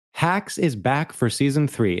Hacks is back for season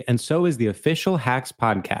 3, and so is the official Hacks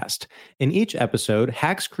podcast. In each episode,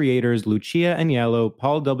 Hacks creators Lucia Agnello,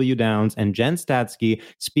 Paul W. Downs, and Jen Statsky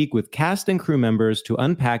speak with cast and crew members to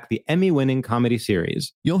unpack the Emmy-winning comedy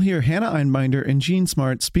series. You'll hear Hannah Einbinder and Jean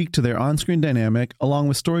Smart speak to their on-screen dynamic, along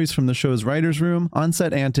with stories from the show's writer's room,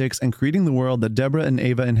 on-set antics, and creating the world that Deborah and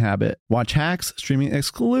Ava inhabit. Watch Hacks, streaming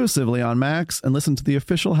exclusively on Max, and listen to the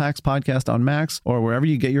official Hacks podcast on Max or wherever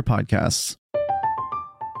you get your podcasts.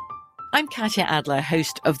 I'm Katya Adler,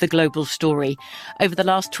 host of The Global Story. Over the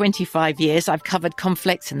last 25 years, I've covered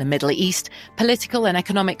conflicts in the Middle East, political and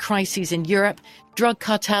economic crises in Europe, drug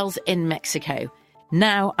cartels in Mexico.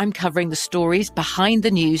 Now I'm covering the stories behind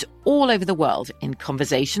the news all over the world in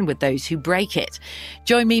conversation with those who break it.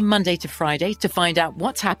 Join me Monday to Friday to find out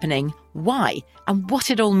what's happening, why, and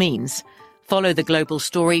what it all means. Follow The Global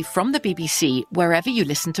Story from the BBC wherever you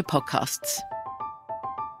listen to podcasts.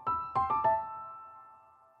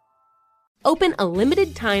 Open a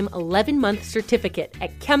limited-time 11-month certificate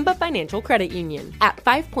at Kemba Financial Credit Union. At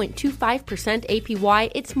 5.25%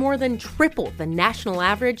 APY, it's more than triple the national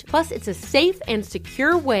average, plus it's a safe and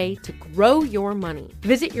secure way to grow your money.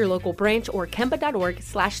 Visit your local branch or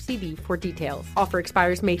kemba.org/cd for details. Offer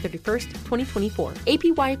expires May 31st, 2024.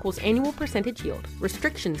 APY equals annual percentage yield.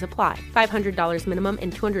 Restrictions apply. $500 minimum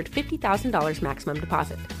and $250,000 maximum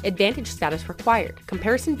deposit. Advantage status required.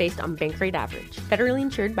 Comparison based on bank rate average. Federally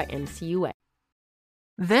insured by NCUA.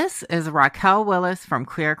 This is Raquel Willis from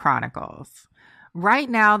Queer Chronicles. Right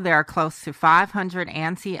now, there are close to 500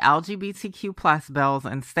 anti-LGBTQ plus bills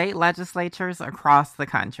in state legislatures across the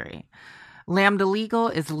country. Lambda Legal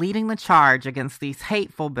is leading the charge against these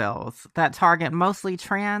hateful bills that target mostly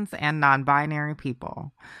trans and non-binary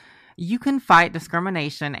people. You can fight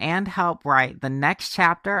discrimination and help write the next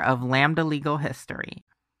chapter of Lambda Legal history.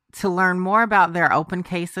 To learn more about their open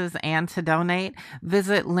cases and to donate,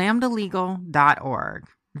 visit lambdalegal.org.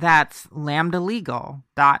 That's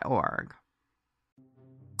lambdalegal.org.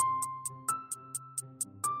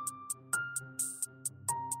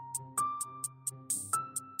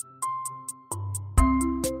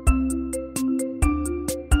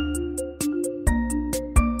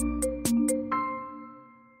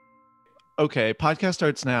 Okay, podcast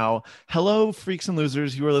starts now. Hello, freaks and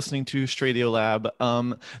losers. You are listening to Stradiolab,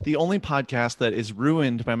 the only podcast that is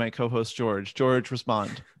ruined by my co-host, George. George,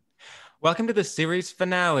 respond. Welcome to the series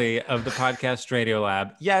finale of the podcast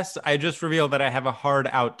Radiolab. Yes, I just revealed that I have a hard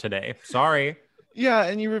out today. Sorry. Yeah,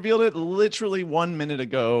 and you revealed it literally 1 minute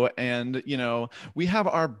ago. And, you know, we have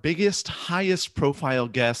our biggest, highest profile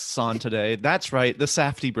guests on today. That's right, the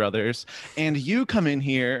Safdie brothers. And you come in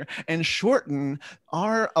here and shorten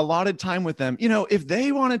our allotted time with them. You know, if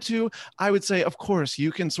they wanted to, I would say, of course,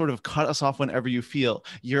 you can sort of cut us off whenever you feel.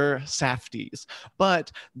 You're Safdies.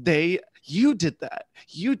 But you did that.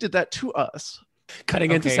 You did that to us.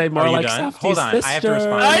 Cutting in to say more like Safdie's Hold on, sister. I have to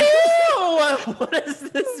respond. What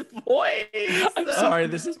is this voice? I'm sorry,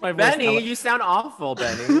 this is my voice. Benny, you sound awful,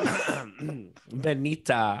 Benny.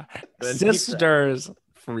 Benita. Sisters,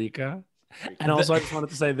 Freaka. And also, I just wanted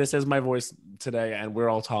to say this is my voice today, and we're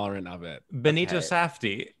all tolerant of it. Benito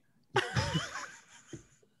Safdie.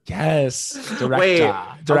 Yes. Director. Wait,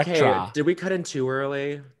 okay. Did we cut in too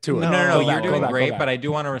early? No, you're doing great, but I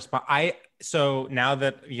do want to respond. So now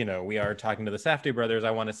that, you know, we are talking to the Safdie brothers, I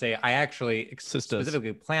want to say I actually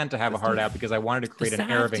specifically planned to have a hard out because I wanted to create an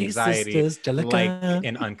air of anxiety like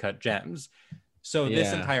in Uncut Gems. So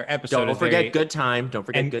this entire episode Don't forget Good Time. Don't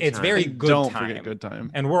forget Good Time. It's very good Don't time. forget Good Time.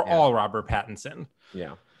 And we're all Robert Pattinson.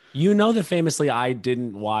 Yeah. You know that famously I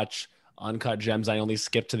didn't watch Uncut Gems. I only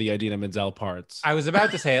skipped to the Idina Menzel parts. I was about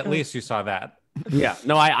to say, at least you saw that. Yeah.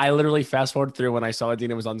 No, I literally fast forward through when I saw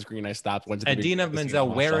Idina was on the screen. I stopped. Went to the Idina Menzel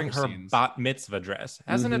wearing her bat mitzvah dress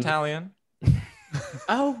as an Italian.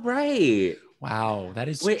 Oh, right. Wow. That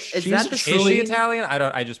is... Wait, is that the Is she Italian?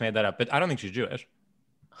 I just made that up, but I don't think she's Jewish.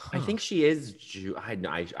 I think she is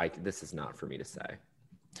this is not for me to say.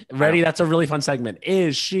 Ready? That's a really fun segment.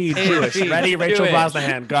 Is she Jewish? Ready? Rachel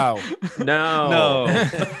Brosnahan, go. No.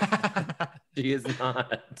 She is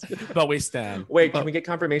not. But we stand. Wait, can we get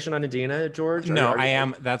confirmation on Idina, George? No, I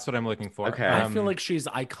am. That's what I'm looking for. Okay. I feel like she's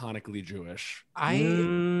iconically Jewish.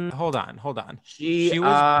 Hold on. She's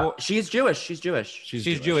Jewish. She's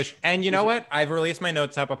Jewish. And you know what? I've released my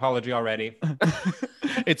notes app apology already.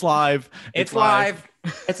 It's live. It's live.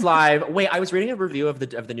 It's live. Wait, I was reading a review of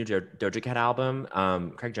the new Doja Cat album,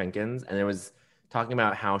 Craig Jenkins, and it was talking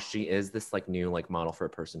about how she is this like new like model for a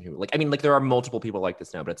person who like, I mean, like there are multiple people like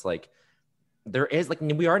this now, but it's like there is like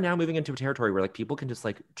we are now moving into a territory where like people can just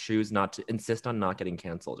like choose not to insist on not getting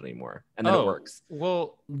canceled anymore, and then it works.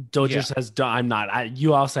 Well, Doja says I'm not.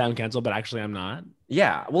 You all say I'm canceled, but actually I'm not.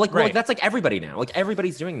 Yeah, well, like that's like everybody now. Like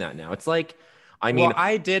everybody's doing that now. It's like, I mean,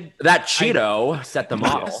 I did that Cheeto set the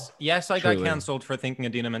model. Yes, I got canceled for thinking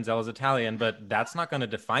Idina Menzel is Italian, but that's not going to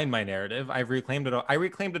define my narrative. I've reclaimed it. I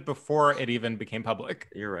reclaimed it before it even became public.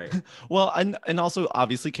 You're right. Well, and also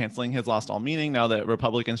obviously canceling has lost all meaning now that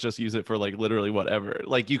Republicans just use it for like literally whatever.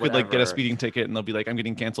 Like you could like get a speeding ticket and they'll be like, I'm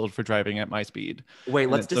getting canceled for driving at my speed. Wait,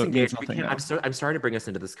 let's disengage. I'm sorry to bring us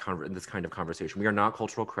into this kind of conversation. We are not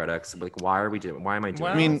cultural critics. Like, why are we doing? Why am I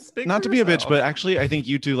doing? I mean, not to be a bitch, but actually, I think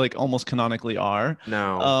you two like almost canonically are.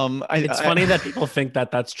 No. It's funny that people think that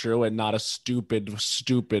that's true and not a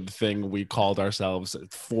stupid thing we called ourselves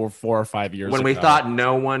 4 or 5 years when ago. we thought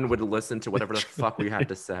no one would listen to whatever the fuck we had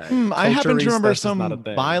to say. I happen to remember some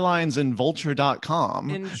bylines in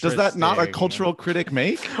vulture.com. Does that not a cultural critic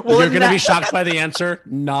make? Well, you're going to be shocked by the answer.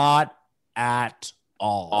 Not at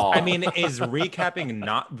all. I mean, is recapping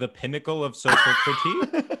not the pinnacle of social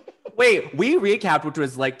critique? Wait, we recapped, which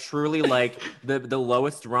was like truly like the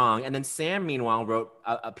lowest rung. And then Sam, meanwhile, wrote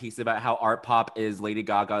a piece about how art pop is Lady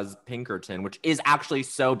Gaga's Pinkerton, which is actually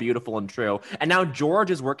so beautiful and true. And now George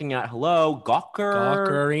is working at Gawkerino.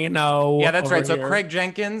 Yeah, that's right. So Craig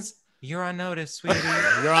Jenkins, you're on notice, sweetie.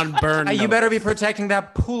 You're on burn. You better be protecting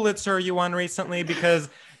that Pulitzer you won recently, because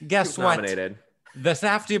guess what? Nominated. The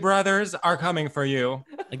Safdie brothers are coming for you.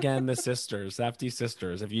 Again, the sisters, Safdie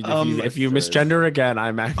sisters. If you misgender again,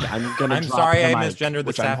 I'm gonna. I'm sorry, I misgendered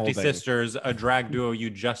the Safdie sisters, a drag duo you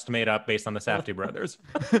just made up based on the Safdie brothers.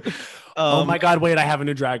 Oh my God! Wait, I have a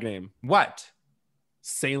new drag name. What?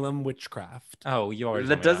 Salem Witchcraft. Oh, yours.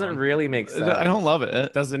 That doesn't really make sense. I don't love it.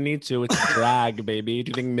 It doesn't need to. It's drag, baby. Do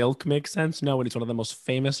you think Milk makes sense? No, and it's one of the most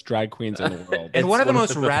famous drag queens in the world. And one of the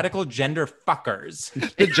most radical gender fuckers.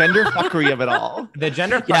 The gender fuckery of it all. The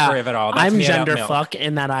gender fuckery of it all. That's I'm gender fuck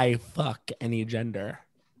in that I fuck any gender.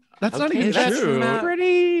 That's not even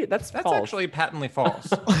true. That's false. Actually patently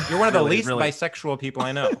false. You're one of the least bisexual people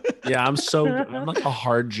I know. Yeah, I'm like a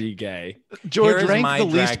hard G gay. George, rank the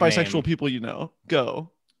least bisexual people you know.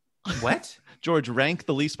 Go. What? George, rank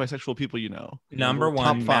the least bisexual people you know. Number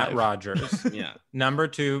 1, Matt Rogers. Yeah. Number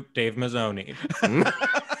 2, Dave Mazzoni.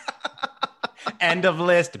 End of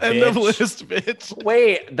list, bitch. End of list, bitch.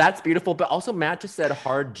 Wait, that's beautiful. But also Matt just said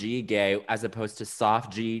hard G gay as opposed to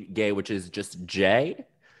soft G gay, which is just J.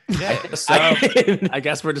 Yeah, so I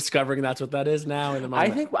guess we're discovering that's what that is now. In the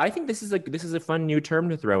moment. I think this is a fun new term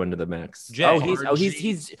to throw into the mix. Jay. He's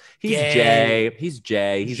Jay. He's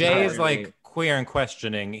Jay. Jay is like queer and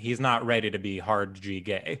questioning. He's not ready to be hard G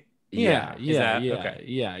gay. Yeah. Okay.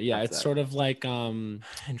 Yeah. It's sort of like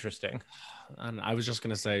interesting. I was just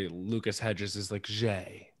gonna say Lucas Hedges is like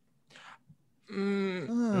Jay.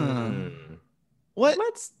 What?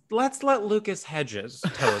 Let's let Lucas Hedges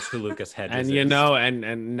tell us who Lucas Hedges is. And you know,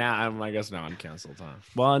 and now I guess now I'm canceled, huh?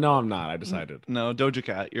 Well, no, I'm not. I decided. No, Doja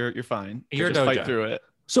Cat, you're fine. You're just Doja. Fight through it.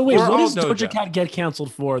 So wait, what does Doja Cat get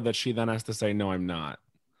canceled for that she then has to say no, I'm not?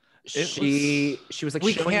 She was like,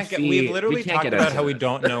 we've literally talked about how we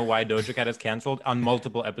don't know why Doja Cat is canceled on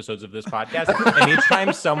multiple episodes of this podcast, and each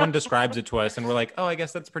time someone describes it to us and we're like, oh, I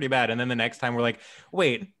guess that's pretty bad, and then the next time we're like,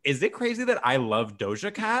 wait, is it crazy that I love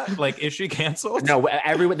Doja Cat? Like, is she canceled? No,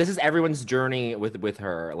 this is everyone's journey with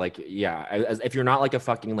her. Like, yeah, if you're not like a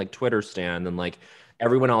fucking like Twitter stan, then like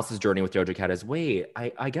everyone else's journey with Doja Cat is, wait,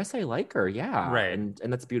 I guess I like her, yeah, right, and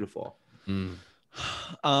that's beautiful.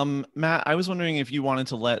 Matt, I was wondering if you wanted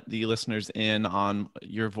to let the listeners in on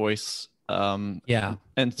your voice. Yeah.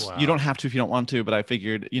 And you don't have to if you don't want to, but I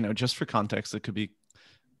figured, just for context, it could be.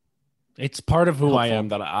 It's part of who helpful. I am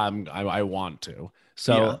that I want to.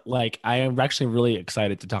 So like, I am actually really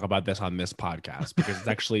excited to talk about this on this podcast because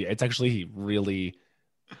it's actually really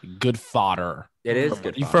good fodder. It is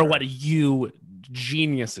good for fodder. what you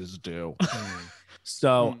geniuses do.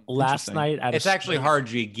 So last night it's actually hard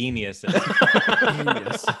G genius.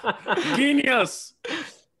 Genius.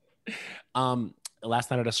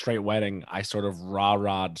 Last night at a straight wedding, I sort of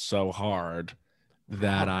rah-rahed so hard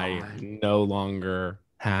that I no longer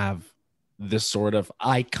have this sort of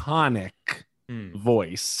iconic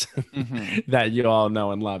voice that you all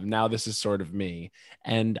know and love. Now this is sort of me.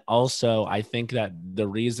 And also I think that the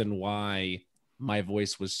reason why my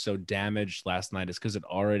voice was so damaged last night is because it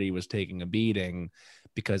already was taking a beating,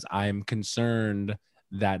 because I'm concerned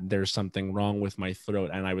that there's something wrong with my throat.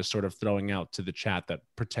 And I was sort of throwing out to the chat that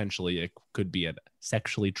potentially it could be a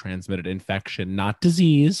sexually transmitted infection, not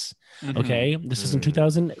disease. Okay. This is in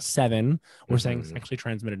 2007. We're saying sexually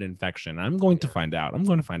transmitted infection. I'm going to find out. I'm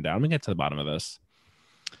going to get to the bottom of this.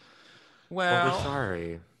 Well, we're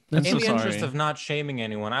sorry. In the interest of not shaming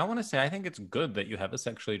anyone, I want to say I think it's good that you have a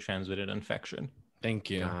sexually transmitted infection. Thank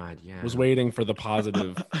you. God, yeah. Was waiting for the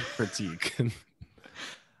positive critique.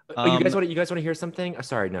 You guys want to hear something?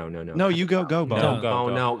 sorry, no. No, you go, Bo.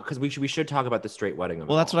 No, because we should talk about the straight wedding.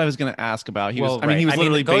 Well, that's what I was going to ask about. He was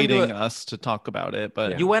literally baiting us to talk about it.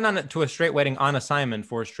 But you went to a straight wedding on assignment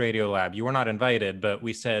for Straightiolab. You were not invited, but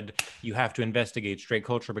we said you have to investigate straight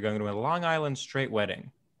culture by going to a Long Island straight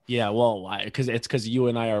wedding. Yeah, well, because you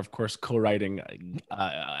and I are, of course, co-writing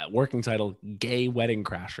working title "Gay Wedding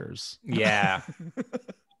Crashers." Yeah.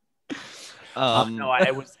 No,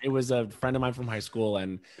 it was a friend of mine from high school,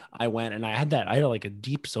 and I went, and I had like a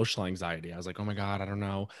deep social anxiety. I was like, oh my God, I don't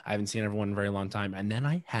know. I haven't seen everyone in a very long time. And then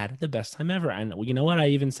I had the best time ever. And you know what? I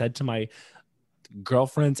even said to my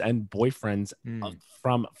girlfriends and boyfriends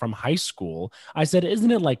from high school, I said,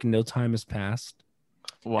 isn't it like no time has passed?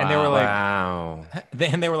 Wow. And they were like, wow.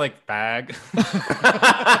 And they were like, fag.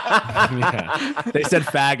 Yeah. They said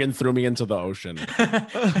fag and threw me into the ocean.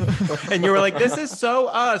 And you were like, this is so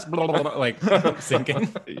us. Like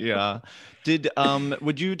sinking. Yeah.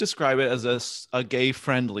 Would you describe it as a gay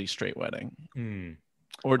friendly straight wedding?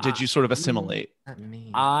 Or did you sort of assimilate?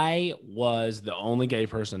 I was the only gay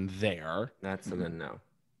person there. That's a good no.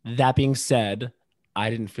 That being said,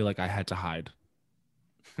 I didn't feel like I had to hide.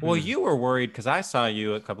 Well, you were worried because I saw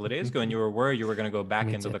you a couple of days ago and you were worried you were going to go back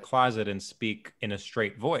into the closet and speak in a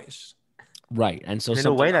straight voice. Right. And so in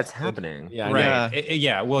a way that's happening. Yeah. Right.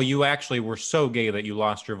 Yeah. Well, you actually were so gay that you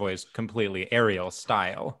lost your voice completely, Ariel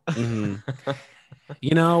style. Mm-hmm.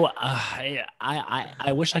 You know,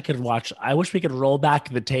 I wish I could watch. I wish we could roll back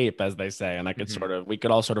the tape, as they say, and I could we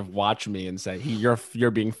could all sort of watch me and say,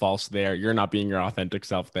 you're being false there. You're not being your authentic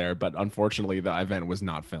self there. But unfortunately, the event was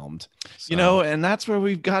not filmed. So. You know, and that's where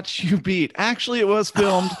we've got you beat. Actually, it was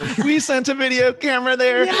filmed. We sent a video camera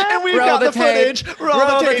there, and we've got the footage. Roll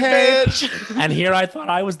the tape, bitch. And here I thought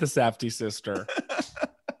I was the Safdie sister.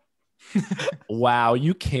 Wow,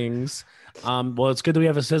 you kings. Well, it's good that we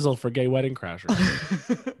have a sizzle for Gay Wedding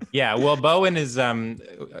Crashers. Yeah, well, Bowen is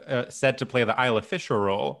set to play the Isla Fisher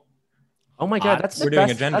role. Oh my God, we're doing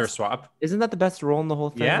a gender swap. Isn't that the best role in the whole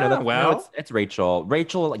thing? Yeah, it's Rachel.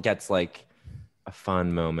 Rachel gets like a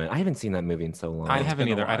fun moment. I haven't seen that movie in so long. I haven't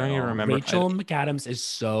either. I don't even remember. Rachel McAdams is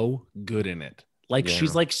so good in it. Like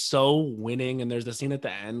she's like so winning, and there's the scene at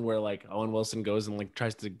the end where like Owen Wilson goes and like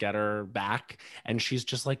tries to get her back, and she's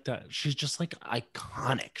just like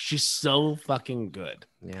iconic. She's so fucking good.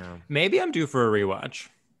 Yeah. Maybe I'm due for a rewatch.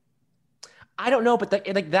 I don't know, but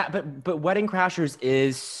but Wedding Crashers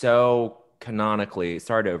is so canonically,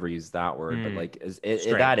 sorry to overuse that word, but like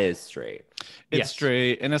that is straight. It's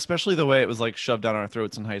straight, and especially the way it was like shoved down our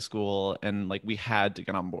throats in high school, and like we had to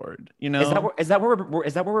get on board. You know, is that where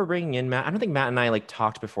we're bringing in Matt? I don't think Matt and I like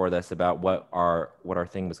talked before this about what our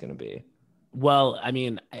thing was going to be. Well, I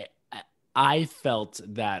mean, I felt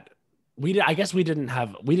that I guess we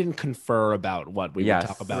didn't confer about what we would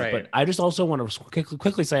talk about, right. But I just also want to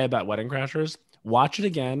quickly say about Wedding Crashers. Watch it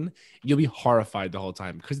again. You'll be horrified the whole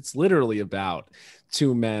time because it's literally about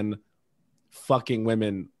two men fucking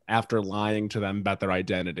women after lying to them about their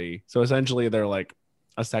identity. So essentially they're like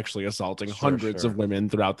sexually assaulting hundreds of women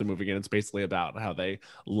throughout the movie. And it's basically about how they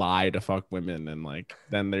lie to fuck women and like,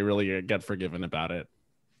 then they really get forgiven about it.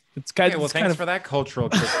 It's kind of, thanks for that cultural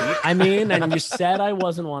critique. I mean, and you said I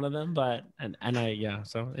wasn't one of them, but,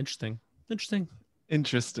 so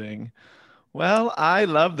interesting. Well, I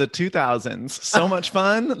love the 2000s. So much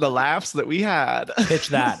fun. The laughs that we had. Pitch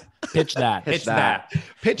that.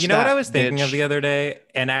 You know what I was thinking of the other day?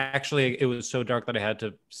 And actually, it was so dark that I had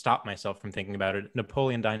to stop myself from thinking about it.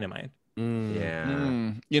 Napoleon Dynamite.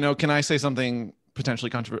 Yeah. You know, can I say something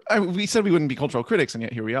potentially controversial? We said we wouldn't be cultural critics, and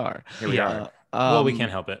yet here we are. Well, we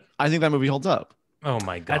can't help it. I think that movie holds up. Oh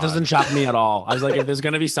my God. That doesn't shock me at all. I was like, if there's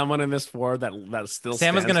going to be someone in this floor that still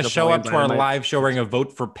Sam is going to show up to our live show wearing a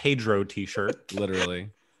Vote for Pedro t-shirt.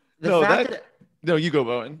 Literally. No, you go,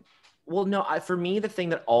 Bowen. Well, no, for me, the thing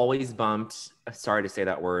that always bumped, sorry to say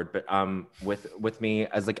that word, but with me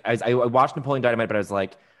as I watched Napoleon Dynamite, but I was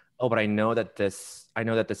like, oh, but I know that this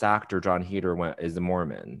actor, John Heder, is a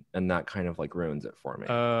Mormon, and that kind of like ruins it for me.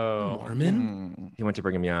 Oh, Mormon? He went to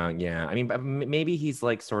Brigham Young. Yeah. I mean, maybe he's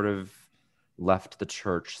like sort of left the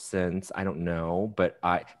church since, I don't know, but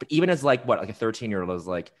even as like a 13-year-old, I was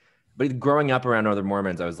like, but growing up around other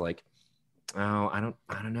Mormons, I was like, oh, I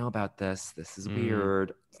don't know about this. This is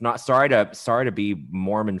weird. It's not sorry to be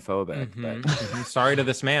Mormon phobic, but sorry to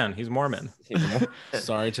this man. He's Mormon.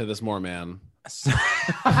 Sorry to this Mormon.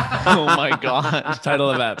 Oh my God.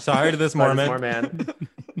 Title of that. Sorry to this Mormon.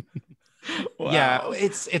 Yeah,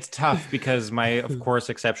 it's tough because my, of course,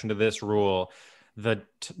 exception to this rule, the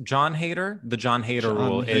John Hader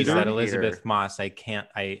rule is that Elizabeth Moss, I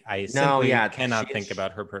simply cannot think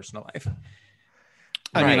about her personal life.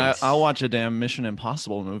 I mean, I'll watch a damn Mission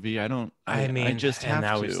Impossible movie. I just have to.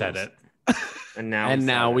 Now we said it. and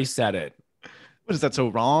now we said it. What is that so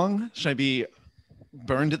wrong? Should I be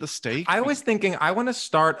burned at the stake? I was thinking I want to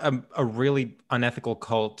start a really unethical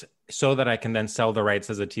cult so that I can then sell the rights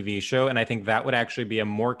as a TV show. And I think that would actually be a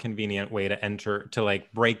more convenient way to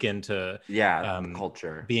like break into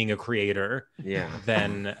culture, being a creator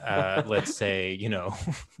than let's say,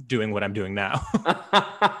 doing what I'm doing now.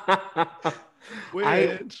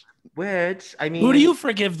 Which I mean, who do you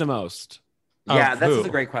forgive the most? Yeah, that's a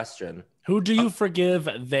great question. Who do you forgive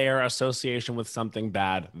their association with something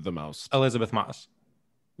bad the most? Elizabeth Moss.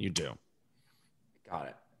 You do. Got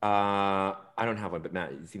it. I don't have one, but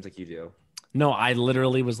Matt, it seems like you do. No, I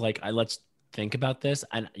literally was like, let's think about this.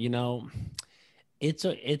 And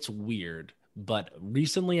it's weird. But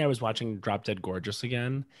recently I was watching Drop Dead Gorgeous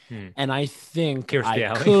again. And I think Kirstie I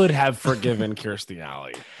Alley. could have forgiven Kirstie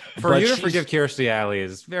Alley. For you to forgive Kirstie Alley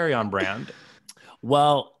is very on brand.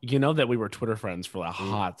 Well, you know that we were Twitter friends for a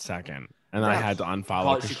hot second. And I had to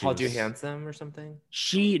unfollow. She called you handsome or something?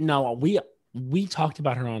 We talked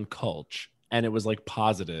about her on Culture. And it was like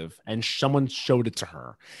positive, and someone showed it to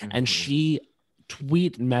her, and she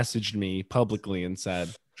messaged me publicly and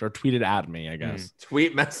said, or tweeted at me, I guess.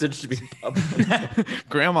 Tweet messaged me publicly.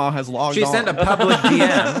 Grandma has logged on. She sent a public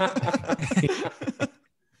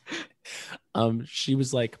DM. She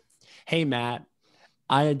was like, "Hey Matt,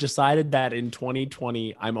 I decided that in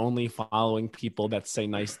 2020 I'm only following people that say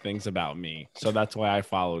nice things about me, so that's why I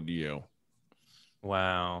followed you."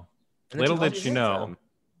 Wow. Little did she know.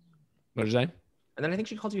 What did you say? And then I think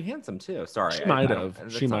she called you handsome too. Sorry. She might have.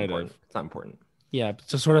 It's not important. Yeah,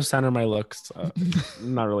 to sort of center my looks.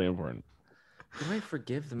 Not really important. Who do I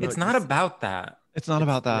forgive the most? It's not about that. It's not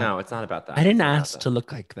about that. No, it's not about that. I didn't ask to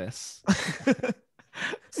look like this.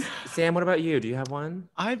 Sam, what about you? Do you have one?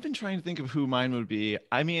 I've been trying to think of who mine would be.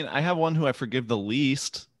 I mean, I have one who I forgive the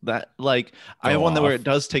least. I have one where it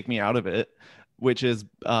does take me out of it, which is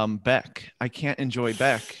Beck. I can't enjoy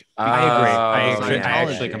Beck. I agree. I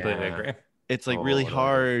actually completely agree. It's like really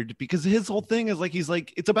hard because his whole thing is like, he's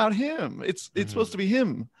like, it's about him. It's supposed to be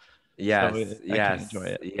him. Yes. So I can't enjoy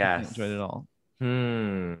it. Yes. I can't enjoy it at all.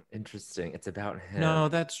 Interesting. It's about him. No,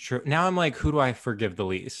 that's true. Now I'm like, who do I forgive the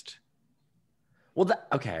least? Well,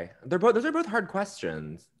 okay. Those are both hard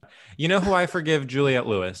questions. You know who I forgive? Juliette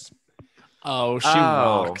Lewis. Oh, she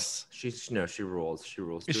rocks. She rules. She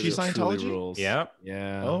rules. Is she Scientology? Rules. Yep.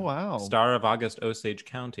 Yeah. Oh, wow. Star of August Osage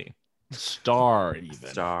County. Star.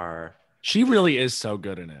 She really is so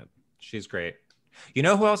good in it. She's great. You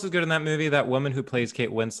know who else is good in that movie? That woman who plays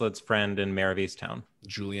Kate Winslet's friend in Mare of Easttown.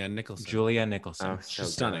 Julianne Nicholson. Oh,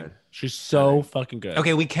 she's stunning. She's so fucking good.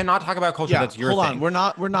 Okay, we cannot talk about culture. That's your hold thing. on. We're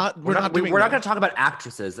not going to talk about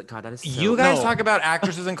actresses. God, that is so... You guys talk about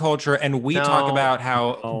actresses and culture, and we talk about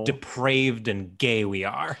how depraved and gay we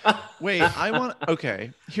are. Wait,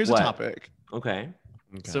 okay, here's a topic. Okay.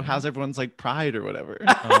 So how's everyone's like pride or whatever?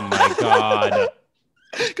 Oh my God.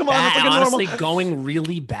 Come on, it's like honestly going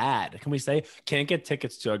really bad. Can we say can't get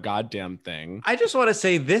tickets to a goddamn thing? I just want to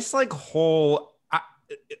say this like whole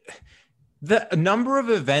the number of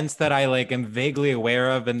events that I like am vaguely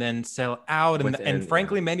aware of and then sell out and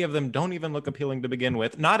frankly many of them don't even look appealing to begin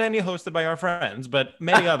with. Not any hosted by our friends, but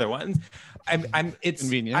many other ones. It's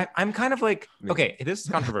convenient. I'm kind of like, okay, this is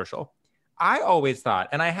controversial. I always thought,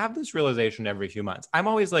 and I have this realization every few months. I'm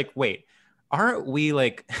always like, wait, aren't we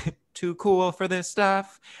like too cool for this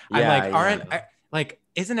stuff?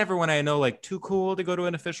 Isn't everyone I know like too cool to go to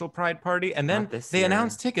an official Pride party? And then they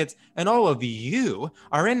announce tickets, and all of you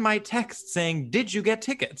are in my text saying, "Did you get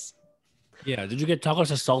tickets?" Yeah, did you get tacos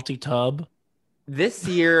to Salty Tub? This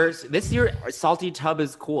year, Salty Tub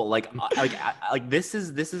is cool. Like this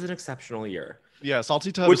is an exceptional year. Yeah,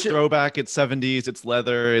 Salty Tub is throwback. It's 70s. It's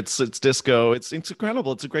leather. It's disco. It's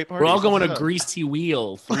incredible. It's a great party. We're all going to Greasy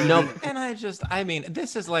Wheel. No, and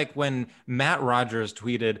this is like when Matt Rogers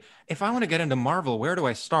tweeted, "If I want to get into Marvel, where do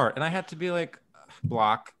I start?" And I had to be like,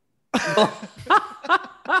 block.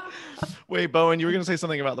 Wait, Bowen, you were going to say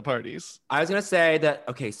something about the parties. I was going to say that,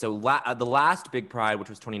 okay, so the last big Pride, which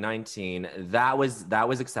was 2019, that was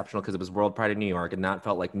exceptional because it was World Pride in New York, and that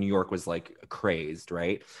felt like New York was like crazed,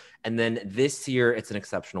 right? And then this year, it's an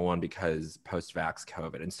exceptional one because post-vax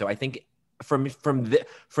COVID. And so I think from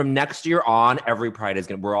next year on, every Pride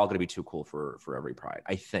we're all going to be too cool for every Pride.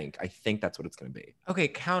 I think that's what it's going to be. Okay,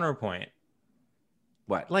 counterpoint.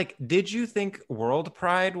 What? Like, did you think World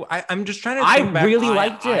Pride? I'm just trying to think back. Really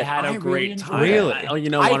liked it. I had a great time. Really? Want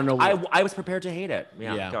to know what? I was prepared to hate it.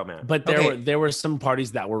 Yeah. Go, man. But there were some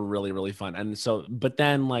parties that were really, really fun. And so, but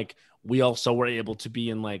then like we also were able to be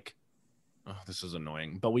in like, oh, this is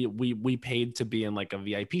annoying, but we paid to be in like a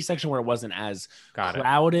VIP section where it wasn't as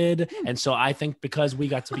crowded. And so I think because we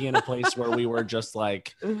got to be in a place where we were just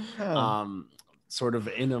like, sort of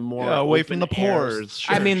in a more away from the pores.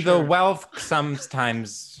 Sure, I mean, the wealth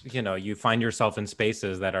sometimes, you find yourself in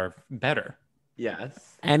spaces that are better.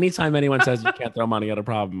 Yes. Anytime anyone says you can't throw money at a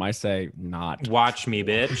problem, I say not. Watch me,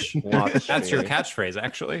 bitch. That's your catchphrase,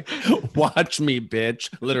 actually. Watch me, bitch.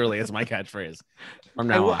 Literally, it's my catchphrase from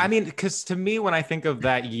now on. I mean, because to me, when I think of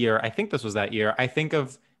that year, I think this was that year, I think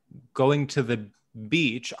of going to the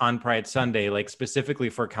beach on Pride Sunday, like specifically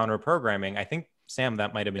for counter programming. I think, Sam,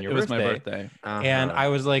 that might have been your birthday. It was my birthday. And I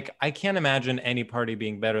was like, I can't imagine any party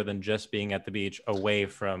being better than just being at the beach away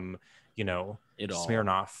from,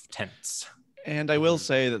 Smirnoff tents. And I will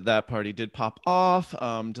say that party did pop off,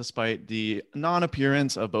 despite the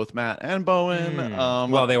non-appearance of both Matt and Bowen.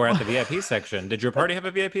 Well, they were at the VIP section. Did your party have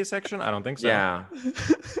a VIP section? I don't think so. Yeah.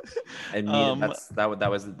 And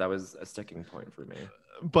that was a sticking point for me.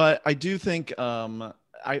 But I do think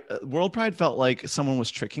World Pride felt like someone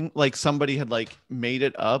was tricking, like somebody had like made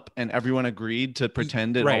it up and everyone agreed to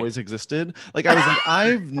pretend it always existed. Like I was like,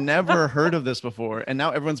 I've never heard of this before. And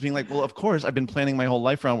now everyone's being like, well, of course, I've been planning my whole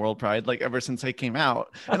life around World Pride, like ever since I came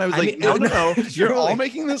out. And I was no, you're all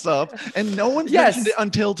making this up and no one's mentioned it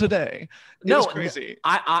until today. It was crazy.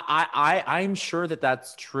 I'm sure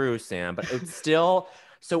that's true, Sam, but it's still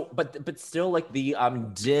but still like the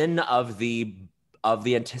din of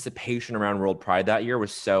the anticipation around World Pride that year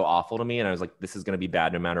was so awful to me. And I was like, this is going to be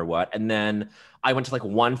bad no matter what. And then I went to like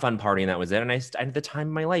one fun party and that was it. And I had the time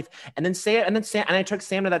of my life. And then I took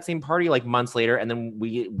Sam to that same party like months later. And then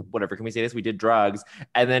can we say this? We did drugs.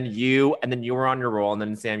 And then you were on your roll. And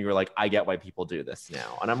then Sam, you were like, I get why people do this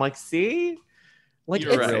now. And I'm like, see? Like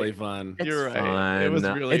it's really fun. You're right. Fun. It was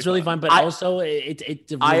really fun, but also it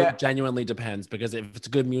really genuinely depends because if it's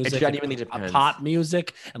good music, it genuinely depends. Pop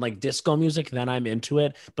music and like disco music, then I'm into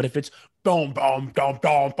it. But if it's boom, boom, boom,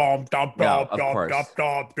 boom, boom, boom, boom,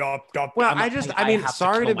 boom, well,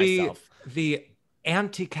 sorry to be the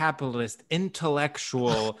anti-capitalist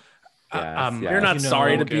intellectual. You're not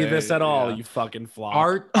sorry to be this at all. You fucking flop.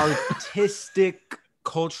 Artistic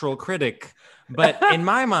cultural critic, but in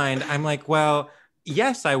my mind, I'm like, well.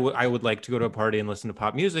 Yes, I would like to go to a party and listen to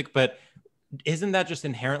pop music, but isn't that just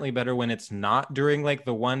inherently better when it's not during like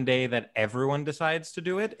the one day that everyone decides to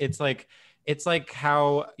do it? It's like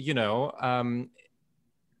how,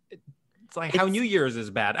 how New Year's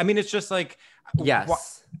is bad. I mean, it's just like,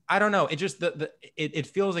 yes. I don't know. It just, it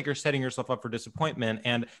feels like you're setting yourself up for disappointment.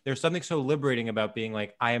 And there's something so liberating about being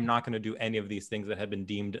like, I am not going to do any of these things that have been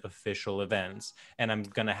deemed official events. And I'm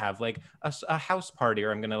going to have like a house party,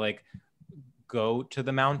 or I'm going to like, go to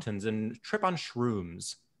the mountains and trip on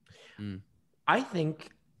shrooms. I think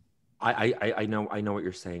I know what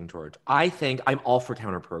you're saying, George. I think I'm all for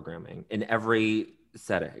counter programming in every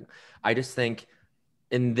setting. I just think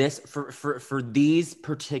in this for these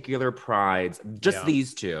particular prides,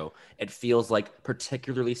 these two, it feels like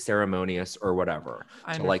particularly ceremonious or whatever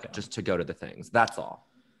just to go to the things. That's all.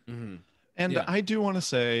 Mm-hmm. And I do want to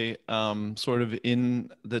say, sort of in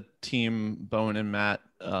the team Bowen and Matt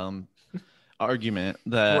argument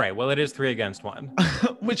that right. Well, it is 3 against 1,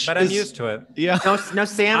 but I'm used to it. Yeah. No,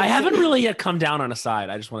 Sam. I haven't really yet come down on a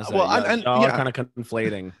side. I just want to say, y'all are kind of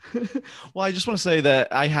conflating. Well, I just want to say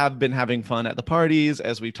that I have been having fun at the parties,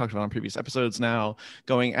 as we've talked about on previous episodes. Now,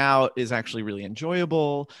 going out is actually really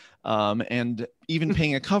enjoyable, and even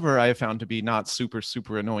paying a cover I have found to be not super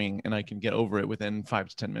annoying, and I can get over it within 5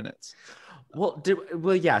 to 10 minutes.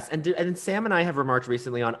 Yes, and Sam and I have remarked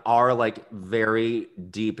recently on our like very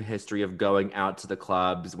deep history of going out to the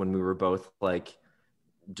clubs when we were both like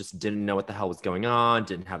just didn't know what the hell was going on,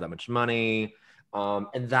 didn't have that much money,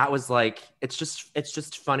 and that was like it's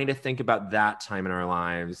just funny to think about that time in our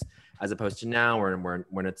lives as opposed to now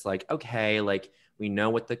when it's like, okay, like we know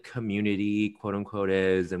what the community quote unquote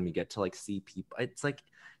is and we get to like see people. It's like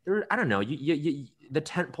I don't know, the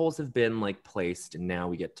tent poles have been like placed and now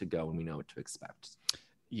we get to go and we know what to expect.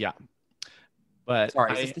 Yeah. But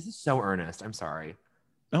sorry, this is so earnest. I'm sorry.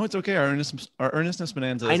 No, it's okay. Our earnestness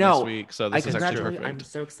bonanza is this week, so this is actually perfect. I'm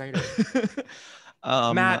so excited.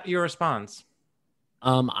 Matt, your response.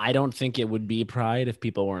 I don't think it would be Pride if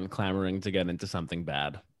people weren't clamoring to get into something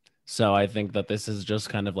bad. So I think that this is just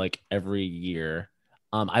kind of like every year.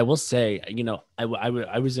 I will say,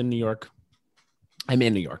 I was in New York I'm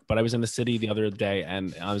in New York, but I was in the city the other day,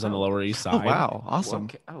 and I was on the Lower East Side. Oh wow, awesome!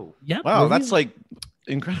 Okay. Oh yeah, wow, that's like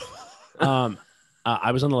incredible.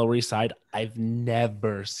 I was on the Lower East Side. I've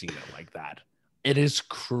never seen it like that. It is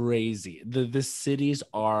crazy. The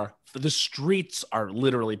streets are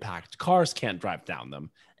literally packed. Cars can't drive down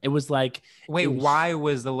them. It was like, why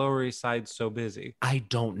was the Lower East Side so busy? I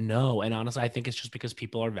don't know. And honestly, I think it's just because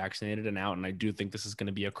people are vaccinated and out. And I do think this is going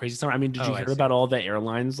to be a crazy summer. I mean, did you hear about all the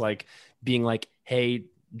airlines like being like, hey,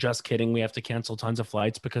 just kidding, we have to cancel tons of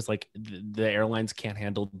flights because like the airlines can't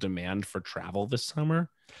handle demand for travel this summer?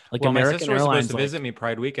 Like American my sister was Airlines supposed to visit me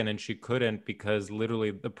Pride weekend and she couldn't because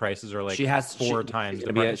literally the prices are like four times.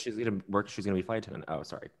 She's gonna work. She's gonna be flight attendant. Oh,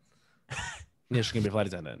 sorry. Yeah, she's gonna be a flight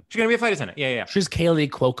attendant. She's gonna be a flight attendant. Yeah. She's Kaylee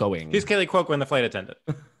Cuocoing. She's Kaylee Cuoco and the flight attendant.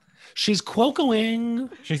 She's Cuocoing.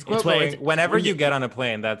 She's Cuocoing. Whenever you get on a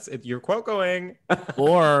plane, that's it. You're Cuocoing.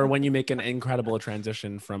 Or when you make an incredible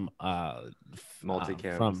transition from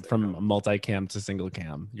multicam from multicam to single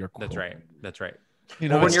cam. You're Cuocoing. That's right. You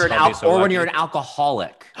know, when you're an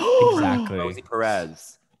alcoholic. Exactly. Rosie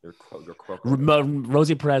Perez. You're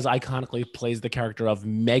Rosie Perez iconically plays the character of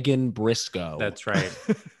Megan Briscoe. That's right.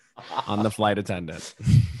 On the flight attendant.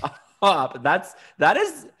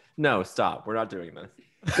 No, stop. We're not doing this.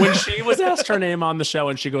 When she was asked her name on the show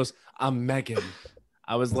and she goes, I'm Megan,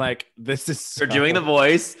 I was like, this is You're doing the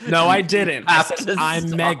voice. No, I didn't.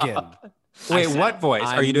 I'm Megan. Wait, what voice?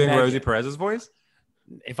 Are you doing Megan. Rosie Perez's voice?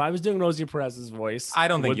 If I was doing Rosie Perez's voice, I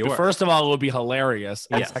don't think you were. First of all, it would be hilarious.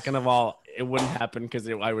 And second of all, it wouldn't happen because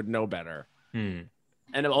I would know better.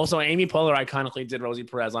 And also, Amy Poehler iconically did Rosie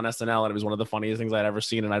Perez on SNL, and it was one of the funniest things I'd ever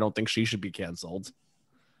seen, and I don't think she should be canceled.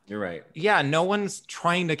 You're right. Yeah, no one's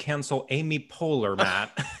trying to cancel Amy Poehler,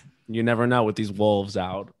 Matt. You never know with these wolves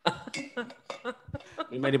out.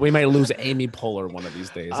 We might lose Amy Poehler one of these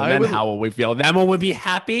days. And then how will we feel? Then will we be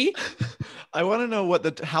happy? I want to know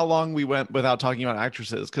how long we went without talking about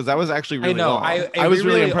actresses, because that was actually really long. I was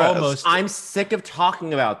really impressed. I'm sick of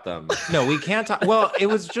talking about them. No, we can't talk. Well, it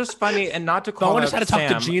was just funny, and not to call out Sam. I just had to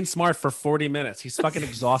talk to Gene Smart for 40 minutes. He's fucking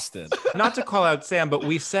exhausted. Not to call out Sam, but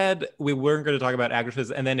we said we weren't going to talk about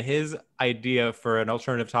actresses, and then his idea for an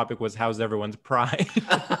alternative topic was how's everyone's pride?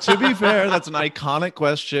 To be fair, that's an iconic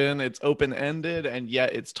question. It's open-ended, and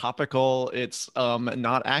yet it's topical. It's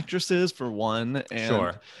not actresses for one, and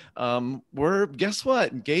sure. We're, guess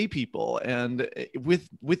what, gay people, and with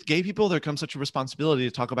gay people there comes such a responsibility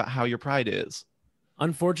to talk about how your pride is.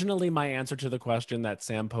 Unfortunately, my answer to the question that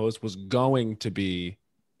Sam posed was going to be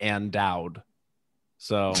Ann Dowd.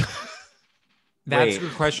 So that's the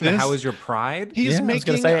question. How is your pride? He's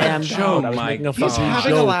making a joke. He's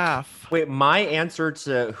having a laugh. Wait, my answer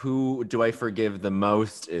to who do I forgive the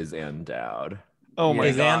most is Ann Dowd. Oh my God.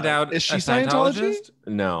 Is Ann Dowd is she a Scientologist?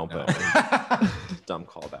 No, but dumb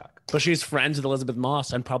callback. But she's friends with Elizabeth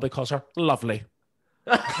Moss and probably calls her lovely.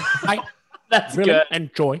 That's really good.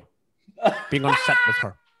 Enjoy being on set with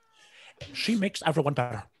her. She makes everyone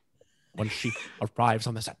better when she arrives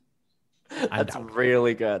on the set. That's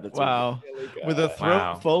really good. That's wow. Really good. With a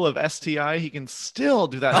throat full of STI, he can still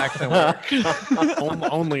do that accent work.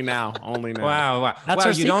 Only now. Wow. That's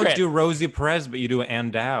her you secret. Don't do Rosie Perez, but you do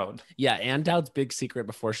Ann Dowd. Yeah, Ann Dowd's big secret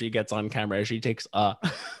before she gets on camera, she takes a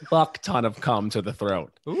fuck ton of cum to the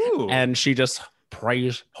throat. Ooh. And she just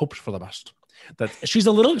hopes for the best.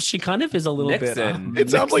 She kind of is a little Nixon. bit.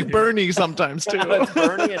 It sounds like Bernie sometimes too. It's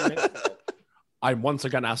Bernie and Nixon. I'm once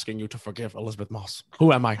again asking you to forgive Elizabeth Moss.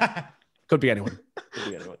 Who am I? Could be anyone.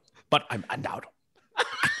 But I'm Ann Dowd.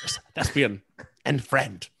 Thespian and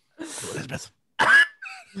friend to Elizabeth.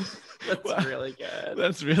 That's really good.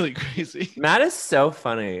 That's really crazy. Matt is so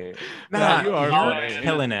funny. Matt, you are funny.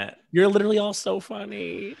 Killing it. You're literally all so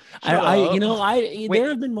funny. There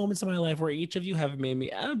have been moments in my life where each of you have made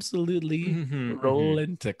me absolutely roll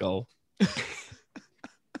and tickle.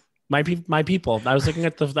 My people. I was looking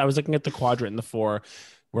at the quadrant in the 4.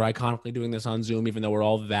 We're iconically doing this on Zoom, even though we're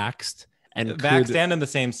all vaxxed. And vaxxed and in the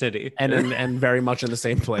same city. And very much in the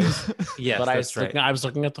same place. Yes, but that's right. I was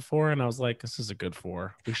looking at the 4 and I was like, this is a good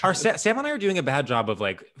 4. Sam and I are doing a bad job of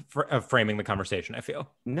of framing the conversation, I feel.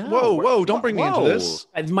 No. Whoa, don't bring me into this.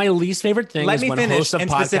 My least favorite thing is when hosts of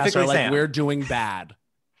podcasts are like, Sam. we're doing bad.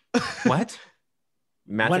 What?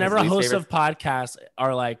 Whenever hosts of podcasts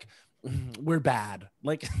are like, we're bad.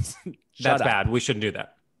 Like, that's bad. We shouldn't do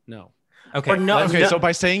that. No. Okay. Okay, so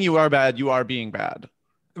by saying you are bad, you are being bad.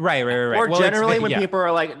 Right. Or generally when people are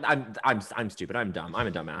like, I'm stupid, I'm dumb, I'm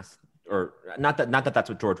a dumbass. Or not that that's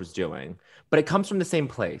what George was doing, but it comes from the same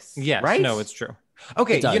place. Yes. Right? No, it's true.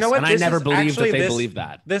 Okay. It you know what? And I never believed that they believe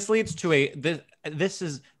that. This leads to this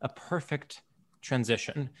is a perfect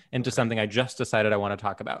transition into something I just decided I want to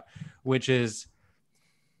talk about, which is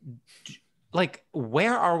like,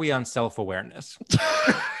 where are we on self-awareness?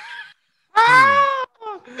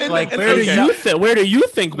 Like, where do you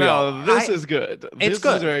think we are? This is good. It's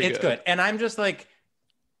good. It's good. And I'm just like,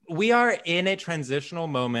 we are in a transitional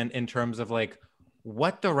moment in terms of like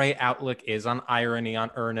what the right outlook is on irony,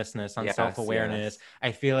 on earnestness, on self-awareness. Yes.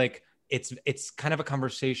 I feel like it's kind of a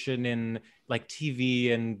conversation in like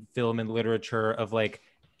TV and film and literature of like,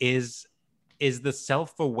 is the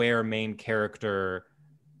self-aware main character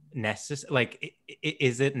necessary? Like,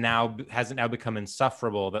 has it now become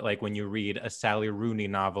insufferable that like when you read a Sally Rooney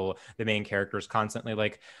novel, the main character is constantly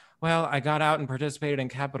like, well, I got out and participated in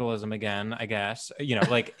capitalism again, I guess, you know,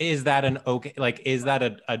 like, is that is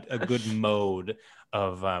that a good mode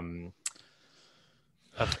of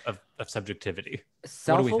subjectivity?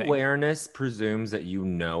 Self-awareness presumes that you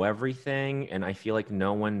know everything, and I feel like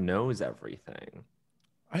no one knows everything.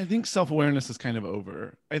 I think self-awareness is kind of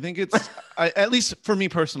over. I think it's, at least for me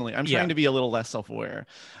personally, I'm trying to be a little less self-aware,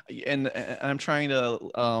 and I'm trying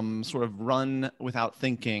to sort of run without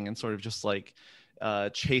thinking and sort of just like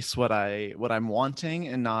chase what I'm wanting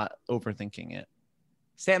and not overthinking it.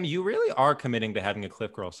 Sam, you really are committing to having a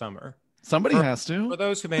Cliff Girl summer. Somebody has to. For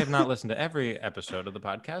those who may have not listened to every episode of the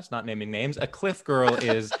podcast, not naming names, a Cliff Girl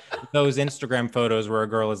is those Instagram photos where a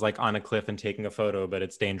girl is like on a cliff and taking a photo, but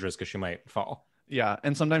it's dangerous because she might fall. Yeah,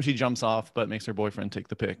 and sometimes she jumps off, but makes her boyfriend take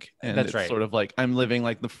the pic. And that's right. Sort of like, I'm living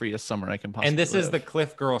like the freest summer I can possibly And this live. is the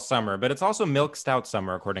Cliff Girl summer, but it's also Milk Stout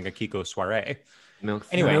summer, according to Kiko Soiree.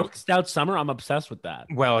 Milk Stout summer, I'm obsessed with that.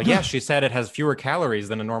 Well, yeah, she said it has fewer calories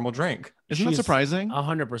than a normal drink. Isn't that surprising?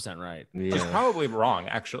 100% right. Yeah. She's probably wrong,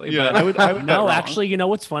 actually. Yeah, but I would no, actually, you know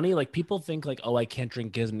what's funny? Like, people think like, oh, I can't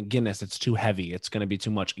drink Guinness. It's too heavy. It's going to be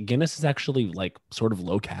too much. Guinness is actually like sort of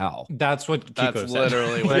low cal. That's what Kiko said.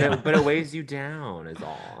 Literally but it weighs you down is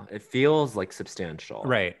all. It feels like substantial.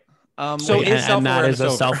 Right. So and that is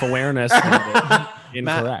a self-awareness.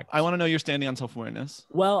 Incorrect. Matt, I want to know your standing on self-awareness.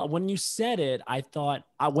 Well, when you said it, I thought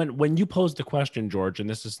when you posed the question, George, and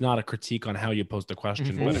this is not a critique on how you posed the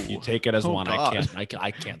question, but if you take it as one, God.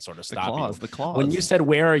 I can't sort of stop you. The clause. When you said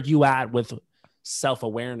where are you at with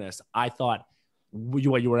self-awareness, I thought what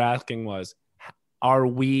you were asking was, are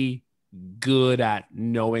we good at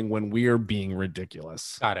knowing when we're being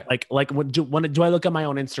ridiculous? Got it. Like do I look at my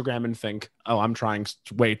own Instagram and think, oh, I'm trying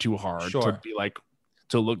way too hard to be like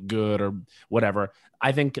to look good or whatever?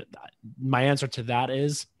 I think my answer to that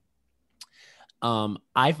is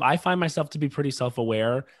I find myself to be pretty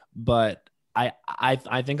self-aware, but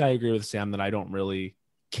I think I agree with Sam that I don't really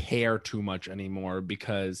care too much anymore,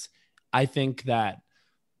 because I think that,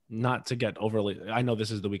 not to get overly, I know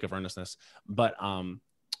this is the week of earnestness, but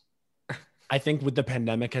I think with the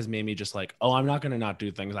pandemic has made me just like, oh, I'm not going to not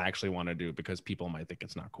do things I actually want to do because people might think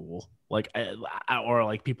it's not cool. Like, or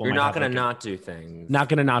like people You're might not going to like not do things. Not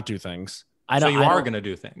going to not do things. So you are going to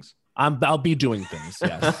do things. I'll be doing things,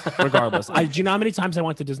 yes, regardless. Do you know how many times I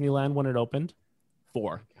went to Disneyland when it opened?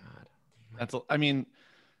 4. God.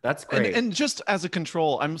 That's great. And just as a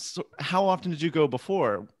control, how often did you go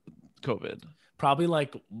before COVID? Probably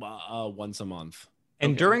like once a month.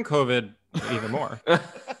 And during COVID, even more.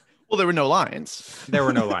 Well, there were no lines. There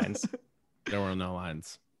were no lines. There were no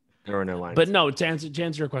lines. There were no lines. But no, to answer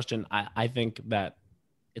your question, I think that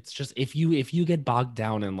it's just if you get bogged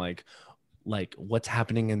down in like what's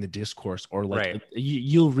happening in the discourse, or like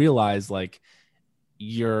you'll realize like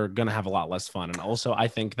you're gonna have a lot less fun. And also, I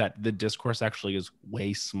think that the discourse actually is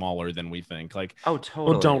way smaller than we think. Like, oh,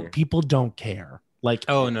 totally. People don't care. Like,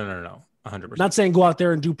 oh no. 100%. Not saying go out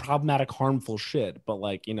there and do problematic, harmful shit, but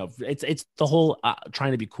like, you know, it's the whole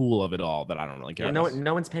trying to be cool of it all that I don't really care.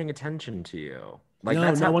 No one's paying attention to you. Like,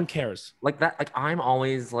 no one cares. Like that. Like, I'm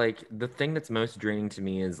always like, the thing that's most draining to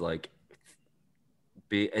me is like,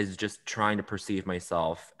 is just trying to perceive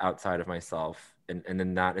myself outside of myself, and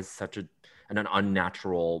then that is such an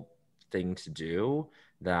unnatural thing to do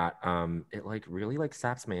that it like really like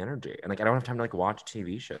saps my energy, and like I don't have time to like watch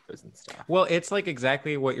TV shows and stuff. Well, it's like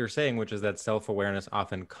exactly what you're saying, which is that self-awareness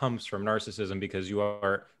often comes from narcissism, because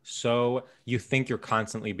you think you're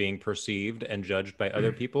constantly being perceived and judged by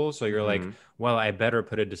other people, so you're like, well, I better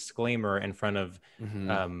put a disclaimer in front of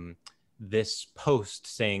this post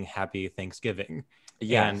saying Happy Thanksgiving.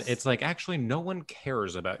 Yes. And it's like, actually, no one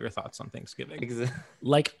cares about your thoughts on Thanksgiving.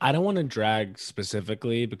 Like, I don't want to drag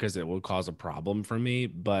specifically because it will cause a problem for me,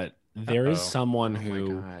 but there is someone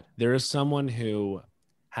who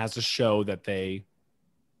has a show that they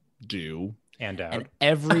do. And out.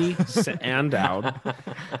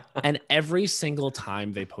 And every single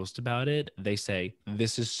time they post about it, they say,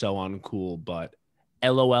 this is so uncool, but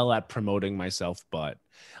LOL at promoting myself, but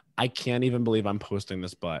I can't even believe I'm posting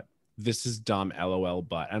this, but this is dumb, LOL,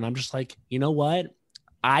 but. And I'm just like, you know what?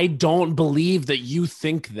 I don't believe that you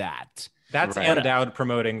think that. That's Anna Dowd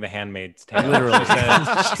promoting The Handmaid's Tale. Literally.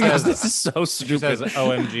 She says, this is so stupid. She says,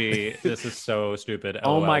 OMG, this is so stupid.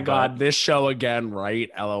 LOL, oh my God, this show again, right?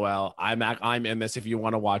 LOL. I'm in this. If you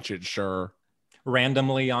want to watch it, sure.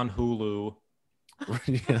 Randomly on Hulu.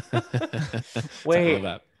 Wait.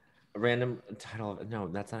 Random title. No,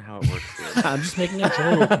 that's not how it works. I'm just making a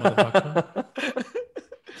joke, motherfucker.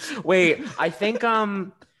 Wait, I think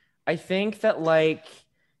that like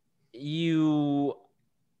you,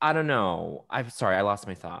 I don't know. I'm sorry, I lost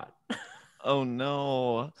my thought. Oh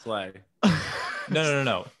no. Slay.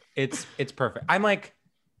 No. It's perfect. I'm like,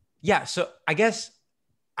 yeah, so I guess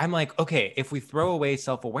I'm like, okay, if we throw away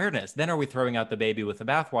self-awareness, then are we throwing out the baby with the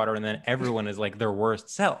bathwater, and then everyone is like their worst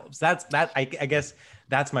selves? I guess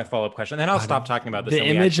that's my follow-up question. And then I'll stop talking about this. The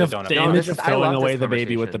image of throwing away the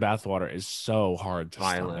baby with the bathwater is so hard to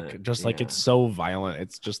stomach. Just like it's so violent.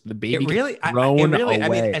 It's just the baby thrown away. I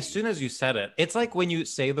mean, as soon as you said it, it's like when you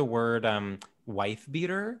say the word wife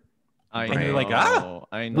beater. You're like,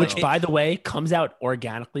 I know. Which, by the way, comes out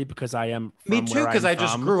organically because I am. Me too, because I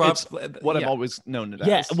just grew up. What I've always known it as.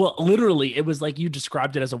 Yeah, well, literally, it was like you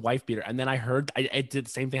described it as a wife beater, and then I heard I did the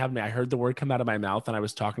same thing happen to me. I heard the word come out of my mouth, and I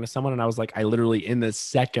was talking to someone, and I was like, I literally in the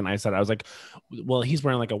second I said, I was like, well, he's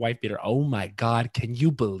wearing like a wife beater. Oh my God, can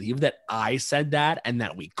you believe that I said that and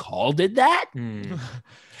that we called it that?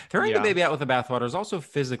 Throwing the baby out with the bathwater is also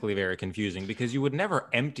physically very confusing because you would never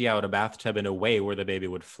empty out a bathtub in a way where the baby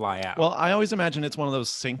would fly out. Well, I always imagine it's one of those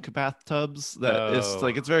sink bathtubs that is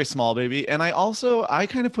like, it's very small, baby. And I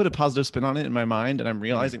kind of put a positive spin on it in my mind, and I'm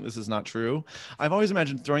realizing this is not true. I've always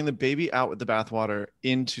imagined throwing the baby out with the bathwater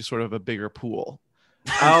into sort of a bigger pool.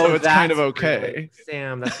 Oh, so it's kind of okay. Really,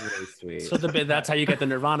 Sam, that's really sweet. So that's how you get the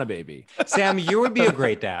Nirvana baby. Sam, you would be a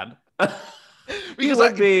great dad.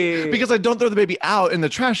 Because I don't throw the baby out in the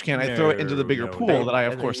trash can. I throw it into the bigger pool that I,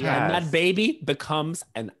 of course, have. And that baby becomes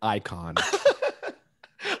an icon.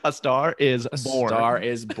 A star is born. Star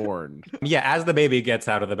is born. Yeah, as the baby gets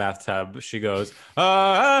out of the bathtub, she goes,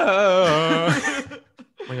 oh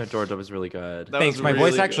my God, George, that was really good. Thanks. My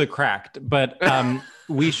voice actually cracked, but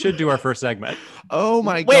we should do our first segment. Oh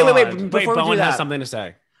my God. Wait. Before Bowen has something to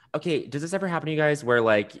say. Okay, does this ever happen to you guys where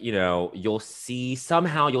like, you know, you'll see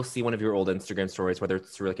one of your old Instagram stories, whether it's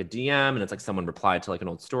through like a DM and it's like someone replied to like an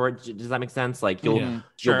old story. Does that make sense? Like you'll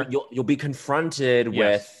be confronted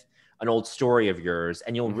with an old story of yours,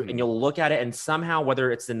 and you'll look at it, and somehow,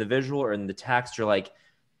 whether it's in the visual or in the text, you're like,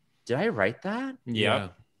 did I write that? Yeah.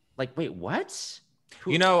 Like, wait, what?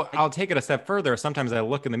 You know, I'll take it a step further. Sometimes I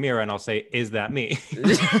look in the mirror and I'll say, is that me?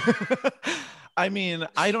 I mean,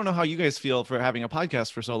 I don't know how you guys feel for having a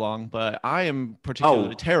podcast for so long, but I am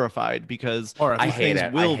particularly terrified because these things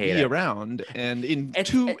will be around, and in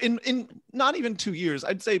not even 2 years,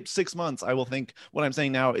 I'd say 6 months, I will think what I'm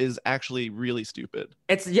saying now is actually really stupid.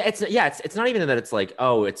 It's not even that it's like,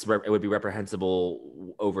 oh, it would be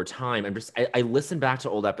reprehensible over time. I listen back to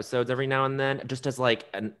old episodes every now and then, just as like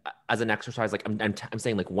as an exercise. Like I'm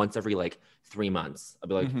saying, like once every like 3 months, I'll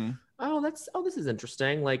be like, this is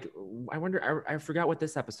interesting. Like, I wonder, I forgot what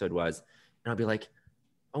this episode was. And I'll be like,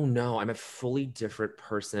 oh no, I'm a fully different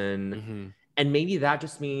person. And maybe that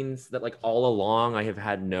just means that like all along I have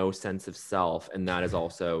had no sense of self. And that is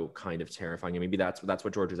also kind of terrifying. And maybe that's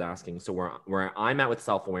what George is asking. So where I'm at with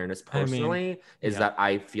self-awareness personally is that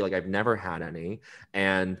I feel like I've never had any.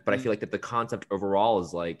 But I feel like that the concept overall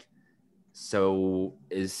is like, so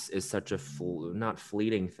is such a not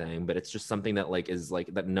fleeting thing, but it's just something that like is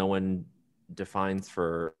like that no one defines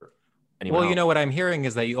for anyone else. You know what I'm hearing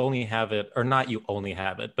is that you only have it, or not you only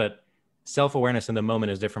have it, but self-awareness in the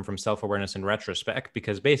moment is different from self-awareness in retrospect,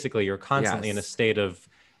 because basically you're constantly in a state of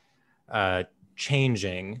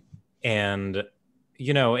changing. And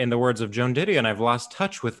you know, in the words of Joan Didion, I've lost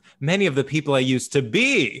touch with many of the people I used to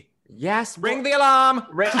be. Yes. Ring the alarm.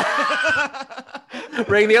 Ring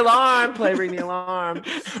the alarm. Ring the alarm.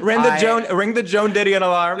 Ring the Joan Didion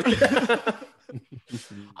alarm.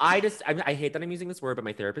 I hate that I'm using this word, but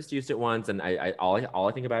my therapist used it once, and all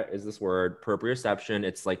I think about is this word, proprioception.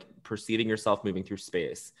 It's like perceiving yourself moving through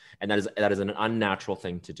space, and that is an unnatural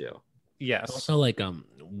thing to do. Yes. Also, like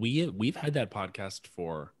we've had that podcast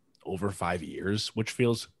for over 5 years, which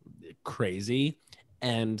feels crazy,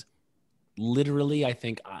 and literally, I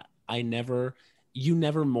think you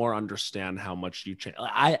never more understand how much you change.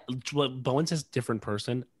 Bowen says different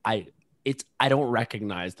person. I don't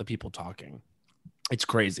recognize the people talking. It's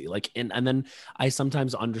crazy. Like, and then I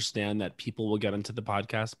sometimes understand that people will get into the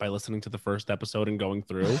podcast by listening to the first episode and going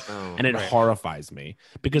through, and it horrifies me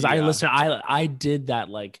because I did that.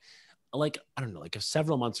 Like, like, I don't know, like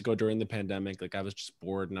several months ago during the pandemic, like I was just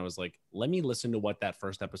bored and I was like, let me listen to what that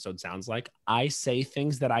first episode sounds like. I say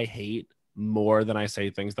things that I hate more than I say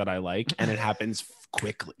things that I like, and it happens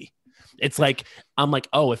quickly. It's like, I'm like,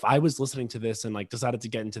 oh, if I was listening to this and like decided to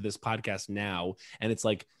get into this podcast now, and it's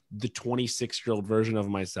like the 26-year-old version of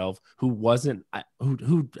myself who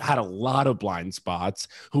had a lot of blind spots,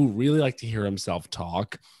 who really liked to hear himself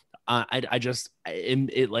talk. It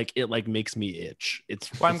makes me itch.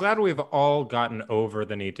 I'm glad we've all gotten over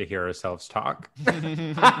the need to hear ourselves talk.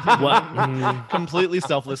 Completely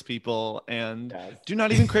selfless people and do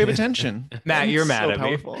not even crave attention. Matt, you're mad at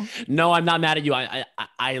me. No, I'm not mad at you.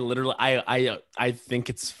 I literally think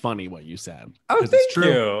it's funny what you said. Oh, thank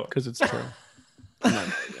you. Because it's true.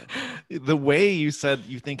 The way you said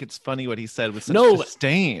you think it's funny what he said was such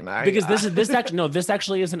disdain. This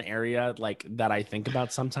actually is an area like that I think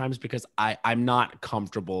about sometimes, because I'm not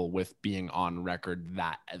comfortable with being on record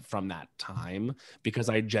from that time, because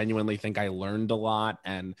I genuinely think I learned a lot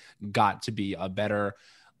and got to be a better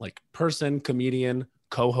like person, comedian,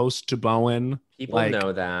 co-host to Bowen. People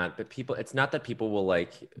know that, but it's not that people will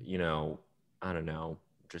like, you know, I don't know,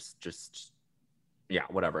 just yeah,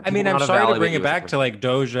 whatever. I mean, I'm sorry to bring it back to like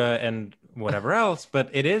Doja and whatever else, but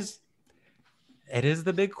it is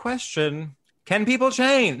the big question. Can people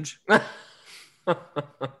change?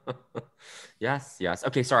 Yes.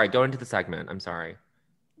 Okay, sorry. Go into the segment. I'm sorry.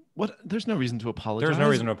 What? There's no reason to apologize. There's no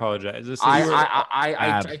reason to apologize.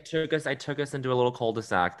 I took us into a little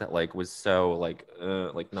cul-de-sac that like was so like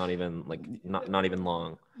not even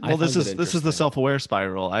long. Well, this is the self-aware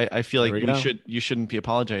spiral. I feel like you shouldn't be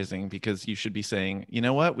apologizing, because you should be saying, you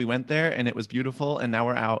know what, we went there and it was beautiful and now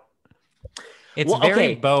we're out. It's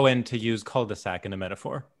very Bowen to use cul-de-sac in a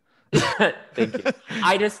metaphor. Thank you.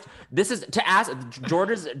 This is to ask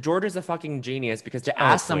George is a fucking genius, because to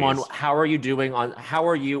ask someone how are you doing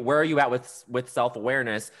where are you at with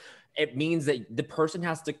self-awareness, it means that the person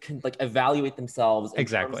has to like evaluate themselves in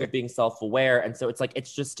terms of being self-aware, and so it's like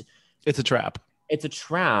it's a trap. It's a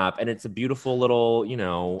trap, and it's a beautiful little, you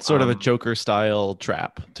know, sort of a Joker style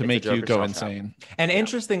trap to make you go insane. And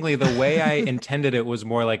interestingly, the way I intended it was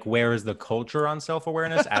more like, where is the culture on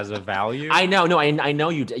self-awareness as a value? I know, no, I know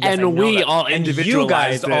you did. Yes, and we all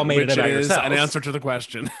individualized, you guys all made it about yourselves. An answer to the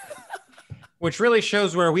question. Which really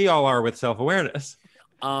shows where we all are with self-awareness.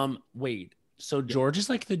 Wait, so George is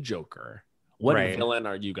like the Joker. What villain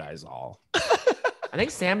are you guys all? I think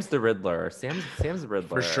Sam's the Riddler. Sam's the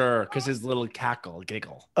Riddler. For sure, because his little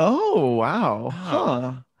giggle. Oh, wow.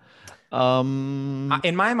 Huh.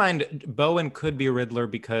 In my mind, Bowen could be Riddler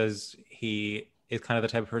because he is kind of the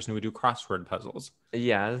type of person who would do crossword puzzles.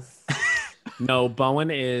 Yes. No, Bowen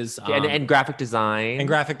is... and graphic design. And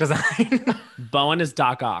graphic design. Bowen is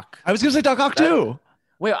Doc Ock. I was going to say Doc Ock, too.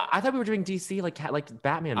 Wait, I thought we were doing DC like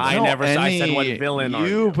Batman. I said what villain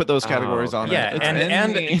you put those categories on. Yeah,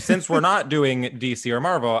 and since we're not doing DC or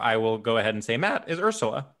Marvel, I will go ahead and say Matt is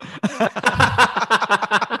Ursula.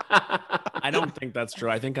 I don't think that's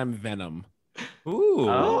true. I think I'm Venom. Ooh,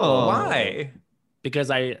 why?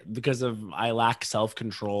 Because I lack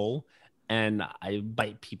self-control and I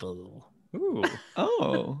bite people. Ooh.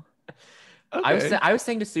 Oh. Okay. I was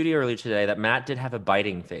saying to Sudi earlier today that Matt did have a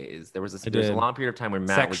biting phase. There was a long period of time when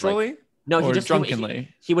Matt sexually? was like, no, he just drunkenly.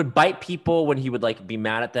 He would bite people when he would like be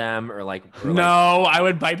mad at them or I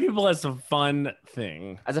would bite people as a fun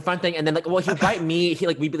thing. As a fun thing, and then like, well, he'd bite me.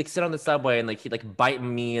 We'd like sit on the subway and like he'd like bite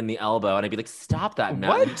me in the elbow, and I'd be like, stop that, Matt.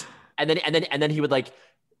 What? And then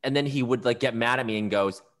he would get mad at me and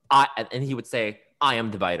goes, and he would say, I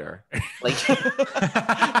am the biter. Like.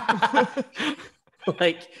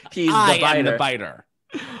 Like he's the biter.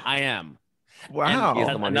 I am. Wow. He's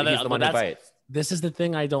the one who bites. This is the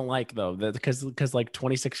thing I don't like though, because like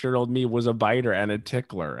 26-year-old me was a biter and a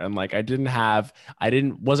tickler, and like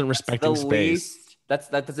wasn't respecting space.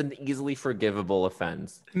 That's an easily forgivable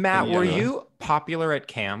offense. Matt, were you popular at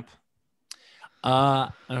camp?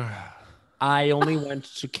 I only went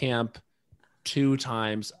to camp 2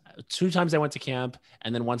 times. 2 times I went to camp,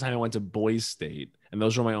 and then 1 time I went to Boys State. And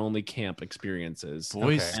those were my only camp experiences.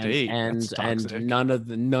 Boys State, and none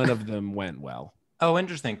of them went well. Oh,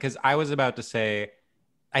 interesting. Because I was about to say,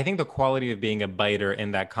 I think the quality of being a biter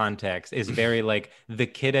in that context is very like the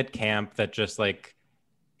kid at camp that just like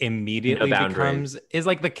immediately is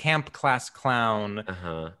like the camp class clown,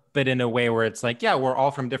 but in a way where it's like, yeah, we're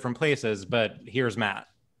all from different places, but here's Matt.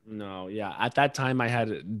 No, yeah. At that time, I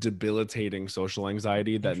had debilitating social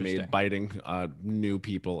anxiety that made biting new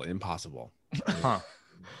people impossible. Huh.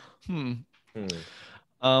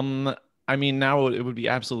 I mean, now it would be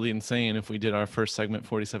absolutely insane if we did our first segment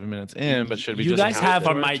 47 minutes in, but should we You just guys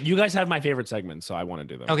have my favorite segments, so I want to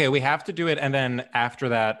do them. Okay, we have to do it, and then after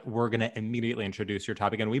that, we're gonna immediately introduce your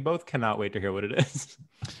topic, and we both cannot wait to hear what it is.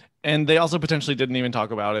 And they also potentially didn't even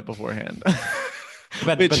talk about it beforehand.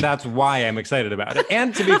 But that's why I'm excited about it.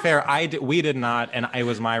 And to be fair, we did not, and it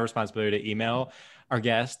was my responsibility to email our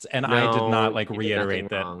guests, and I did not reiterate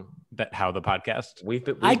that how the podcast.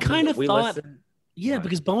 I kind of thought. Yeah,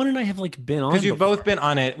 because Bowen and I have been on. Because you've both been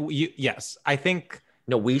on it. Yes, I think.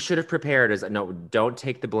 No, we should have prepared. Don't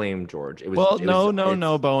take the blame, George.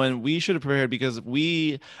 No, Bowen. We should have prepared because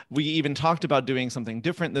we even talked about doing something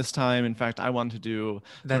different this time. In fact, I wanted to do.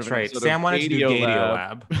 That's right. Sam wanted to do Gadio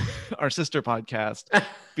Lab, our sister podcast,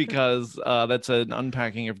 because that's an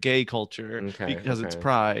unpacking of gay culture because it's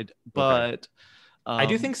Pride. But I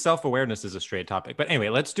do think self-awareness is a straight topic. But anyway,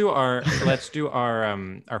 let's do our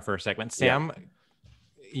first segment. Sam. Yeah.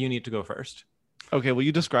 You need to go first. Okay, will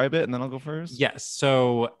you describe it and then I'll go first? Yes.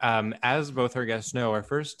 So as both our guests know, our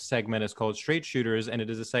first segment is called Straight Shooters, and it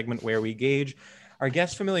is a segment where we gauge our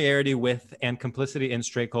guests' familiarity with and complicity in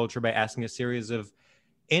straight culture by asking a series of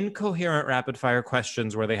incoherent rapid-fire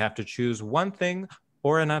questions where they have to choose one thing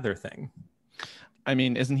or another thing. I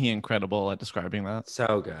mean, isn't he incredible at describing that?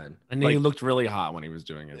 So good. And he looked really hot when he was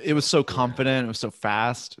doing it. It was so confident. It was so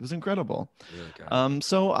fast. It was incredible. Really good.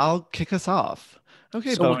 So I'll kick us off.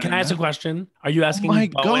 Okay, so can I ask a question? Are you asking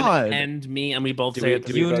Bowen and me, and we both say it?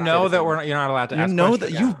 You're not allowed to ask. You know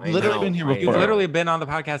that you've literally been here before. You've literally been on the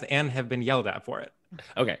podcast and have been yelled at for it.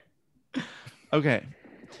 Okay.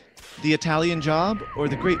 The Italian Job or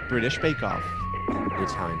the Great British Bake Off? The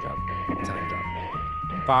Italian Job.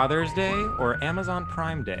 Father's Day or Amazon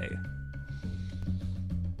Prime Day?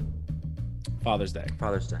 Father's Day.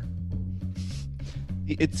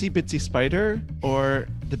 The Itsy Bitsy Spider or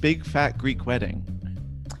the Big Fat Greek Wedding?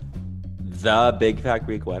 The Big Fat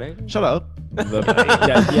Greek Wedding? Shut up. The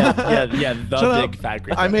Big Fat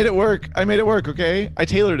Greek Wedding. I made it work, okay? I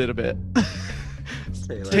tailored it a bit.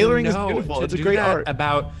 Tailoring is beautiful. It's a great art.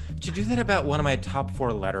 To do that about one of my top 4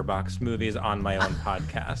 Letterboxd movies on my own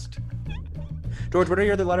podcast. George, what are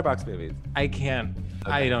your other Letterboxd movies? I can't.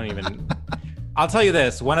 Okay. I don't even. I'll tell you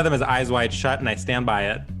this. One of them is Eyes Wide Shut, and I stand by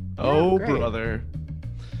it. Oh, brother.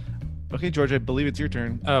 Okay, George, I believe it's your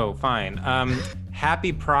turn. Oh, fine.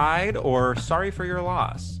 Happy Pride or Sorry for Your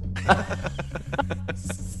Loss?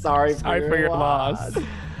 Sorry for your loss.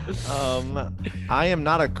 I Am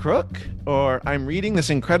Not a Crook or I'm Reading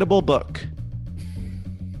This Incredible Book?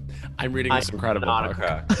 I'm reading this incredible book.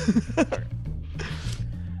 A crook.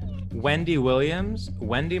 Wendy Williams,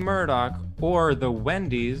 Wendy Murdoch, or the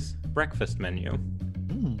Wendy's breakfast menu?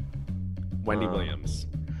 Wendy Williams.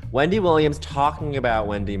 Wendy Williams talking about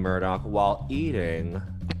Wendy Murdoch while eating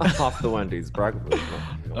off the Wendy's breakfast.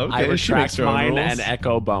 Okay, I retract mine and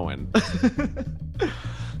echo Bowen.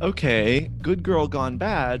 Okay, Good Girl Gone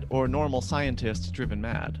Bad or Normal Scientist Driven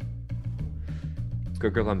Mad?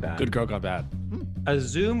 Good Girl Gone Bad. Good Girl Gone Bad. A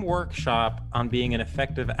Zoom workshop on being an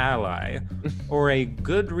effective ally or a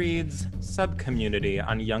Goodreads subcommunity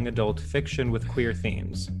on young adult fiction with queer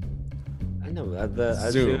themes? I know,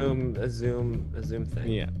 a Zoom thing.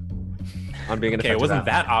 Yeah. On being an okay, it wasn't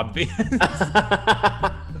that obvious.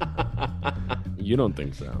 You don't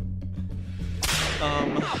think so?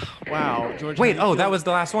 Wow, George. Wait, that was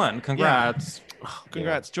the last one. Congrats. Yeah.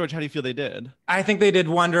 Congrats, George. How do you feel they did? I think they did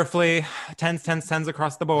wonderfully. 10s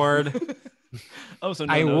across the board. So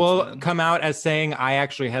I will come out as saying I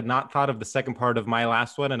actually had not thought of the second part of my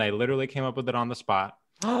last one, and I literally came up with it on the spot.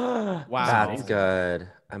 Wow, that's good.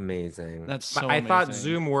 Amazing. That's so I amazing. thought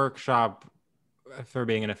Zoom workshop for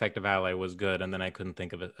being an effective ally was good, and then I couldn't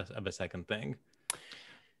think of a second thing.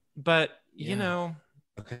 But you know,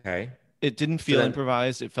 okay, it didn't feel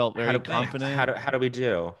improvised. It felt very confident. How do we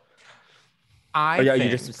do?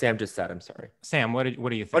 Sam just said. I'm sorry. Sam, what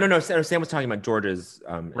do you think? Oh no, Sam was talking about George's.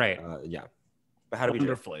 Right. Yeah. But how do we do?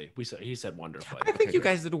 Wonderfully. He said wonderfully. I think you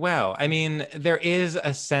guys did well. I mean, there is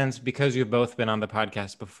a sense because you've both been on the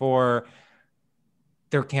podcast before.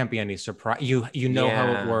 There can't be any surprise. You know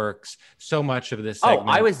how it works. So much of this segment.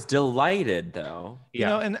 I was delighted though.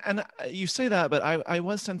 Yeah. And you say that, but I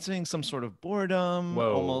was sensing some sort of boredom,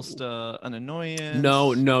 almost an annoyance.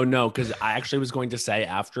 No, because I actually was going to say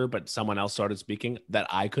after, but someone else started speaking that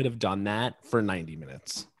I could have done that for 90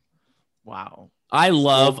 minutes. Wow. I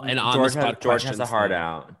love an on-the-spot George has a heart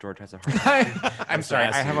out. I'm sorry.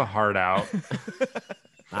 I have a heart out.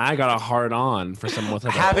 I got a hard on for someone with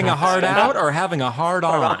having a hard out or having a hard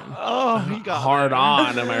on. Oh, he got hard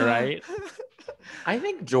on. Am I right? I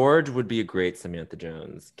think George would be a great Samantha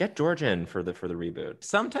Jones. Get George in for the reboot.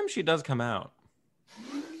 Sometimes she does come out.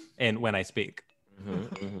 and when I speak.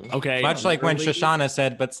 Okay. Much like when Shoshana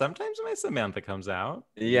said, but sometimes my Samantha comes out.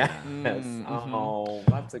 Yes. Oh,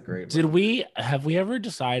 that's a great one. Have we ever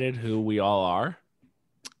decided who we all are?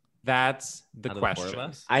 That's the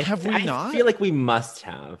question. I feel like we must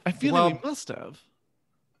have. I feel like we must have.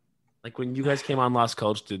 Like when you guys came on Lost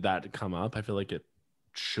Coach, did that come up? I feel like it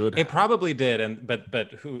should. It probably did, but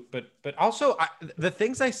also the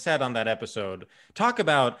things I said on that episode talk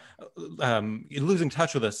about losing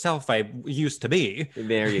touch with the self I used to be.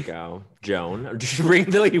 There you go, Joan. ring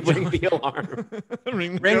the alarm.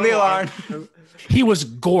 ring the alarm. He was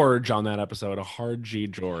Gorge on that episode, a hard G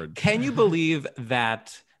George. Can you believe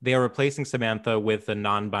that they are replacing Samantha with a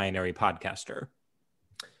non-binary podcaster?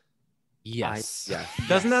 Yes.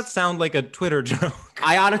 Doesn't that sound like a Twitter joke?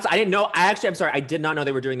 I didn't know. I'm sorry. I did not know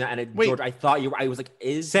they were doing that. And George, I thought I was like,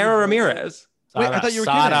 is Sarah Ramirez? Wait, I thought you were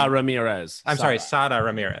Sada kidding. Ramirez. I'm sorry, Sada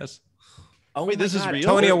Ramirez. Oh, wait, this is real?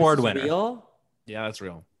 Tony Award winner. Real? Yeah, that's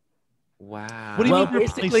real. Wow. What do you mean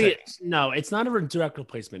basically, no, it's not a direct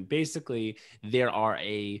replacement. Basically, there are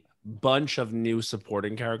a bunch of new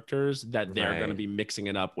supporting characters that they're going to be mixing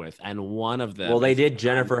it up with, and one of them. Well, they did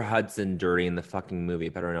Jennifer Hudson dirty in the fucking movie.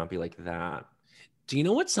 It better not be like that. Do you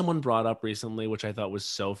know what someone brought up recently, which I thought was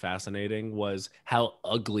so fascinating, was how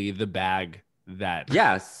ugly the bag that.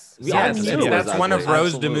 Yes, that's one of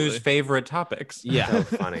Rose Demu's favorite topics. Yeah,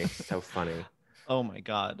 so funny. Oh my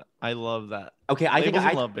god, I love that. Okay, I think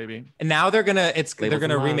I love, baby. And now they're gonna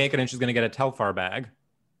remake it, and she's gonna get a Telfar bag.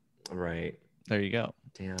 Right there, you go.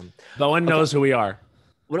 Damn. Bowen knows who we are.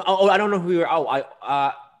 Oh, I don't know who we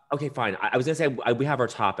are. Okay, fine. I was gonna say we have our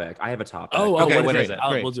topic. I have a topic. Okay. What is it?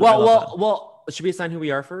 Well, should we assign who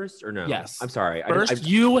we are first or no? Yes. I'm sorry. First,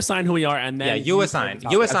 you assign who we are, and then you assign.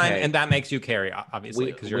 You assign, okay. And that makes you Carrie,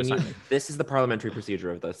 obviously, because you're assigning. This is the parliamentary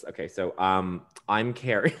procedure of this. Okay, so I'm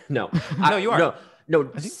Carrie. No, no, you are.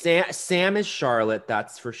 No. Sam is Charlotte.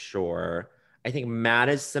 That's for sure. I think Matt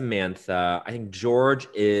is Samantha. I think George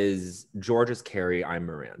is Carrie. I'm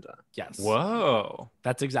Miranda. Yes. Whoa.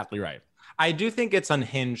 That's exactly right. I do think it's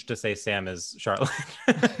unhinged to say Sam is Charlotte.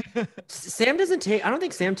 Sam doesn't take. I don't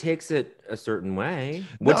think Sam takes it a certain way.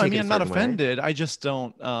 No, I mean, I'm not offended. I just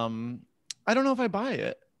don't. I don't know if I buy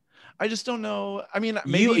it. I just don't know. I mean,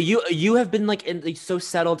 maybe you have been like so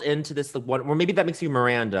settled into this one, or maybe that makes you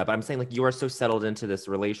Miranda. But I'm saying like you are so settled into this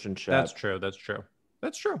relationship. That's true.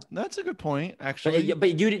 That's a good point, actually.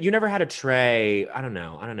 But you never had a Trey. I don't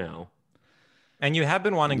know. And you have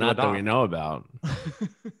been wanting to adopt. Not that we know about.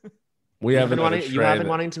 You have been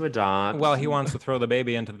wanting to adopt. Well, he wants to throw the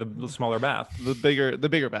baby into the smaller bath. The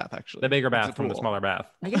bigger bath, actually. The bigger bath from the smaller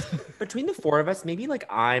bath. I guess between the four of us, maybe like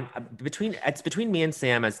it's between me and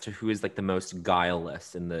Sam as to who is like the most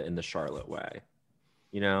guileless in the Charlotte way.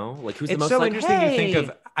 You know, like who's the most. It's so like, interesting hey. to think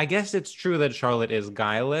of. I guess it's true that Charlotte is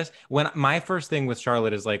guileless. When my first thing with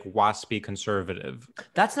Charlotte is like waspy conservative.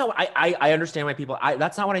 That's not. I understand why people.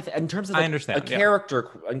 That's not what I think. In terms of like, I understand a character.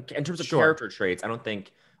 In terms of character traits, I don't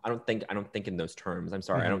think in those terms. I'm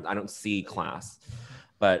sorry. I don't see class.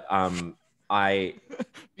 But I'm in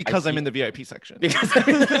the VIP section. Because I'm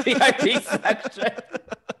in the VIP section.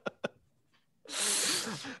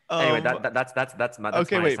 Anyway, that's my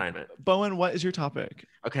assignment. Bowen, what is your topic?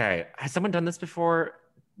 Okay, has someone done this before?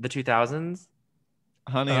 The 2000s?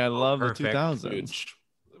 Honey, I love the 2000s.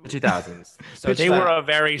 The 2000s. So they were a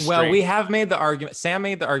very strange... Well, we have made the argument. Sam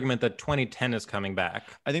made the argument that 2010 is coming back.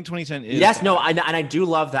 I think 2010 is. Yes, no, and I do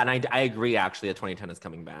love that, and I agree actually that 2010 is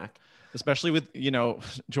coming back, especially with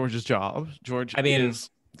George's job. George is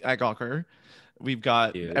at Gawker. We've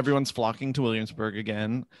got everyone's flocking to Williamsburg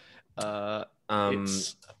again.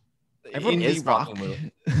 Everyone is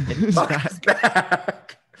flocking. It's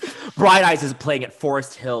back. Bright Eyes is playing at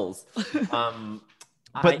Forest Hills.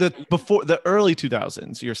 But before the early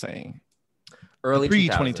 2000s, you're saying early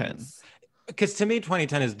pre-2010. Because to me,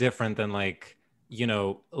 2010 is different than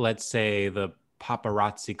let's say the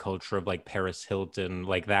paparazzi culture of like Paris Hilton,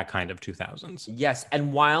 like that kind of 2000s. Yes,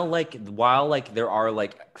 and while there are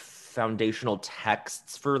like foundational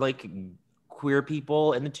texts for like queer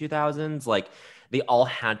people in the 2000s, like they all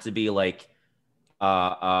had to be like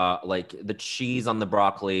the cheese on the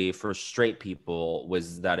broccoli for straight people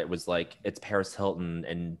was that it was like it's Paris Hilton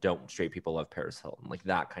and don't straight people love Paris Hilton, like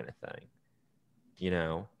that kind of thing,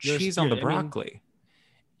 cheese on the broccoli.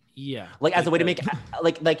 Yeah, like as a way to make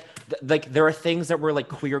like there are things that were like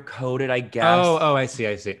queer coded, I guess. Oh, I see.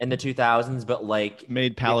 In the 2000s, but like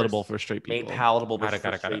made palatable for straight people.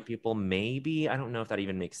 Straight people. Maybe I don't know if that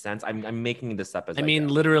even makes sense. I'm making this up as I mean,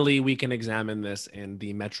 literally, we can examine this in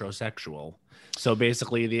the metrosexual. So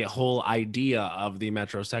basically, the whole idea of the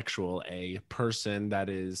metrosexual, a person that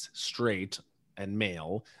is straight and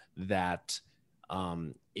male, that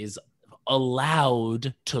is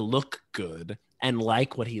allowed to look good and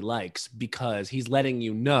like what he likes, because he's letting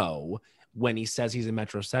you know when he says he's a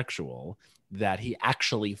metrosexual that he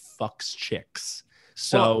actually fucks chicks.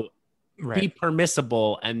 So be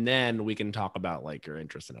permissible, and then we can talk about like your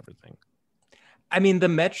interests and everything. I mean, the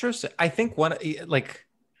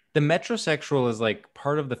metrosexual is like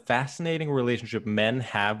part of the fascinating relationship men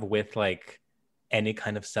have with like any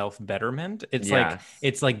kind of self-betterment.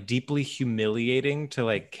 It's like deeply humiliating to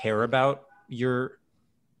like care about your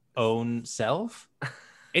own self.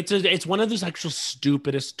 It's one of those actual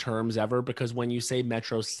stupidest terms ever, because when you say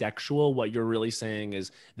metrosexual, what you're really saying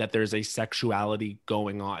is that there's a sexuality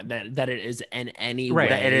going on, that it is in any way.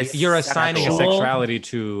 It is. You're assigning a sexuality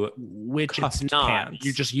to which it's not. Pants.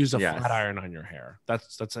 You just use a flat iron on your hair.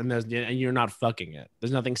 That's and you're not fucking it.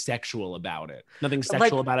 There's nothing sexual about it. Nothing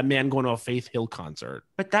sexual about a man going to a Faith Hill concert.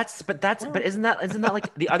 But isn't that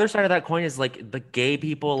like the other side of that coin is like the gay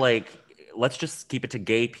people, like, let's just keep it to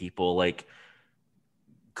gay people, like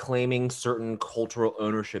claiming certain cultural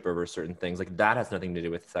ownership over certain things, like that has nothing to do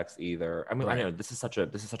with sex either. I mean, I know this is such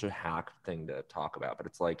a hack thing to talk about, but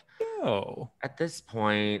it's like, at this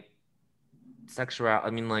point, sexuality.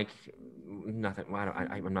 I mean, like nothing.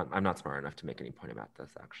 I'm not smart enough to make any point about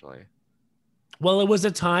this, actually. Well, it was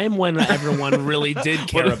a time when everyone really did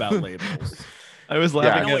care about labels. I was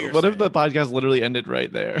laughing what if the podcast literally ended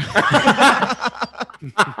right there?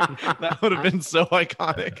 That would have been so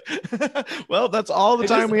iconic. Well, that's all the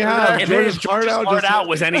time we have. If George out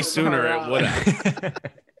was any sooner, it would have.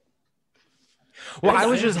 Well, I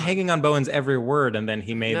was just hanging on Bowen's every word, and then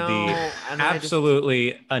he made the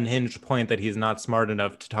absolutely unhinged point that he's not smart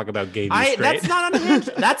enough to talk about gay v straight. That's not unhinged.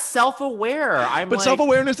 That's self-aware. But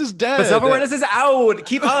self-awareness is dead. But self-awareness is out.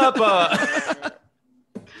 Keep up.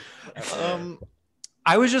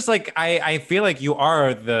 I was just like, I feel like you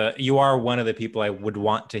are one of the people I would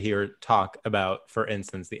want to hear talk about, for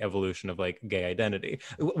instance, the evolution of like gay identity,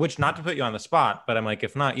 which, not to put you on the spot, but I'm like,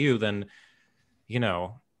 if not you, then, you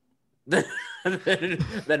know, then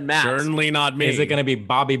Matt. Certainly not me. Is it going to be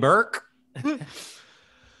Bobby Burke?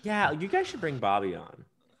 Yeah, you guys should bring Bobby on.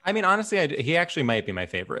 I mean, honestly, he actually might be my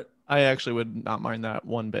favorite. I actually would not mind that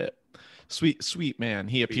one bit. Sweet man,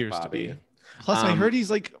 he appears to be. Plus, I heard he's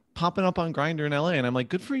like popping up on Grindr in LA, and I'm like,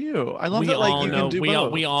 good for you. I love that. Like, you can do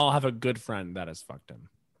both. We all have a good friend that has fucked him.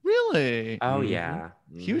 Really? Oh yeah.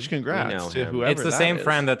 Huge congrats to whoever. It's the same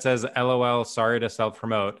friend that says, "LOL, sorry to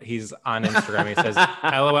self-promote." He's on Instagram. He says,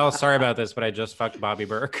 "LOL, sorry about this, but I just fucked Bobby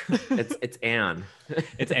Burke." It's Anne.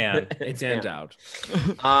 It's Anne. It's Anne Dowd.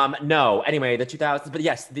 No. Anyway, the 2000s. But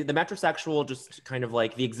yes, the metrosexual, just kind of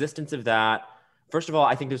like the existence of that. First of all,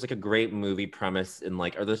 I think there's like a great movie premise in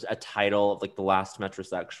like, or there's a title of like The Last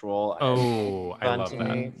Metrosexual. Oh, I love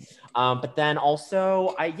that. But then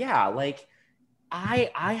also, I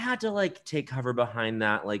had to like take cover behind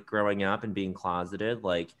that, like growing up and being closeted,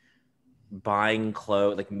 like buying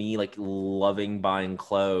clothes, like me, like loving buying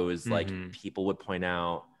clothes. Like people would point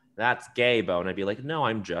out, that's gay, Bo, and I'd be like, no,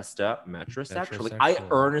 I'm just a metrosexual. Like, I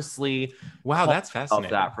earnestly, that's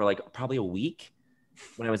fascinating. That for like probably a week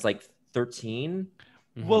when I was like 13.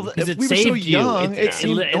 Well, because it saved so young, you.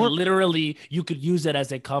 It literally, you could use it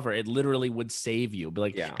as a cover. It literally would save you. But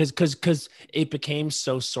like, because it became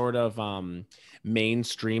so sort of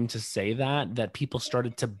mainstream to say that people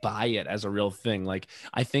started to buy it as a real thing. Like,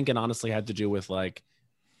 I think it honestly had to do with like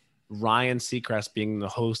Ryan Seacrest being the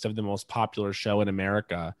host of the most popular show in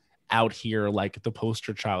America out here, like the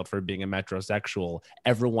poster child for being a metrosexual.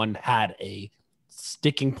 Everyone had a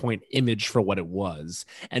sticking point image for what it was,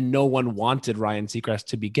 and no one wanted Ryan Seacrest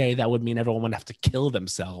to be gay. That would mean everyone would have to kill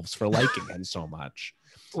themselves for liking him so much.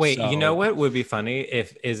 Wait, you know what would be funny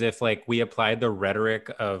if like we applied the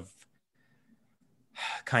rhetoric of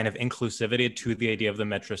kind of inclusivity to the idea of the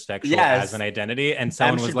metrosexual as an identity, and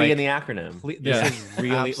someone was like, in the acronym,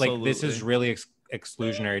 this is really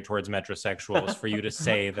exclusionary towards metrosexuals for you to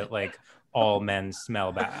say that like all men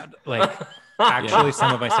smell bad. Like, actually,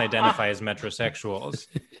 some of us identify as metrosexuals,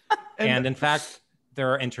 and in fact,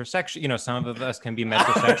 there are intersection. You know, some of us can be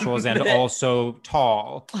metrosexuals and also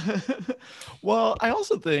tall. Well, I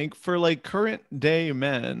also think for like current day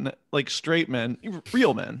men, like straight men,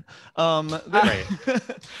 real men, no,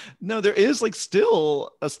 there is like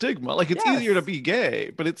still a stigma. Like, it's easier to be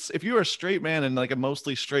gay, but it's, if you're a straight man in like a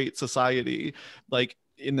mostly straight society, like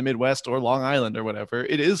in the Midwest or Long Island or whatever,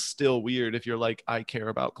 it is still weird if you're like, I care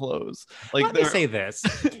about clothes. Like, let me say this.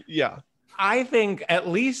 Yeah. I think at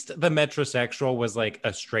least the metrosexual was like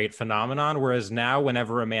a straight phenomenon, whereas now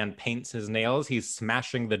whenever a man paints his nails, he's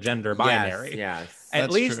smashing the gender binary. Yes. At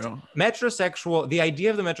least true. Metrosexual, the idea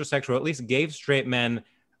of the metrosexual at least gave straight men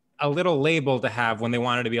a little label to have when they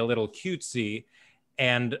wanted to be a little cutesy,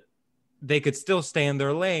 and they could still stay in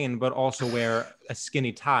their lane, but also wear a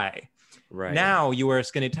skinny tie. Right. Now you wear a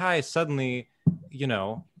skinny tie, suddenly, you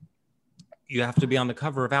know, you have to be on the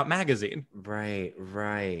cover of Out magazine.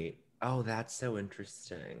 Right. Oh, that's so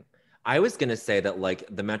interesting. I was going to say that like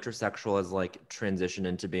the metrosexual is like transitioned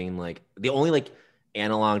into being like the only like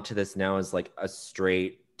analog to this now is like a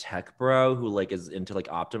straight tech bro who like is into like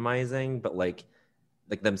optimizing, but like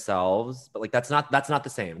themselves, but like that's not the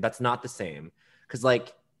same. That's not the same. Cause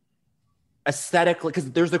like aesthetically,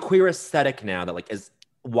 because there's the queer aesthetic now that like is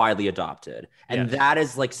widely adopted, and that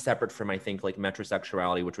is like separate from I think like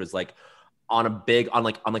metrosexuality, which was like on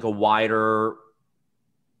a wider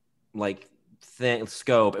like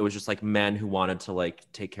scope. It was just like men who wanted to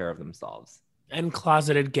like take care of themselves and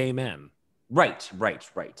closeted gay men. Right.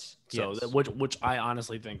 So which I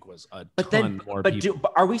honestly think was a but ton more people.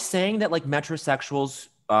 But are we saying that like metrosexuals,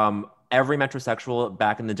 every metrosexual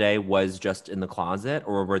back in the day was just in the closet,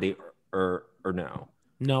 or were they, or no?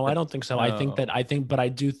 No, I don't think so. But I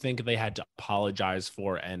do think they had to apologize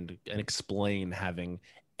for and explain having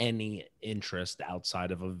any interest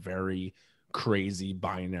outside of a very crazy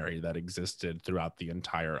binary that existed throughout the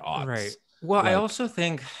entire aughts. Right. Well, I also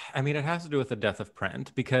think, I mean, it has to do with the death of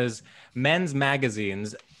print, because men's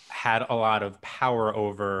magazines had a lot of power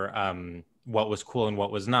over what was cool and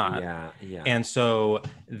what was not. Yeah. And so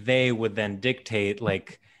they would then dictate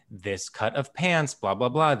like this cut of pants, blah, blah,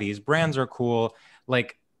 blah. These brands are cool.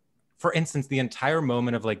 Like, for instance, the entire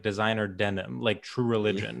moment of like designer denim, like True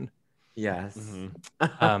Religion. Yes.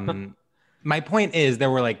 Mm-hmm. My point is there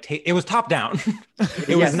were like, it was top down.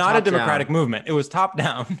 It was not a democratic movement. It was top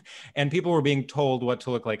down, and people were being told what to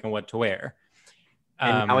look like and what to wear.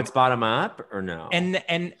 And now it's bottom up, or no?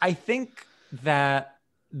 And I think that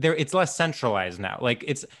it's less centralized now. Like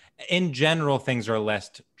it's in general, things are less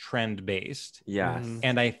trend based. Yes.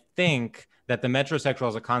 And I think that the metrosexual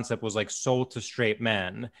as a concept was like sold to straight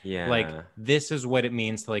men. Yeah. Like this is what it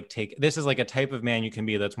means to like this is like a type of man you can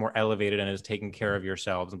be that's more elevated and is taking care of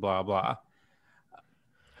yourselves and blah, blah.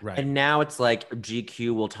 Right. And now it's like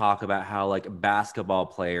GQ will talk about how like basketball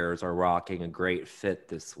players are rocking a great fit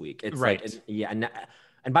this week. It's right. Like,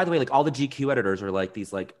 and by the way, like all the GQ editors are like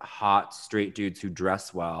these like hot straight dudes who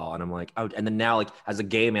dress well. And I'm like, oh, and then now like as a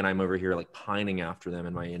gay man, I'm over here like pining after them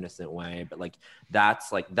in my innocent way. But like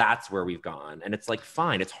that's where we've gone. And it's like,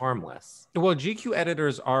 fine, it's harmless. Well, GQ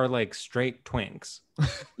editors are like straight twinks.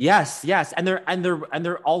 Yes. And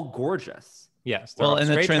they're all gorgeous. Yes. Well, and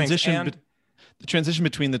the transition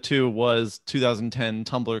between the two was 2010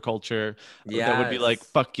 Tumblr culture. That would be like,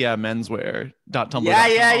 fuck yeah, menswear. .tumblr.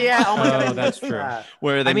 Yeah. Oh my God. Oh, that's true.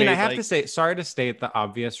 Where they I have to say, sorry to state the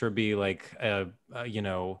obvious or be like, I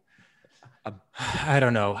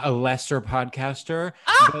don't know, a lesser podcaster.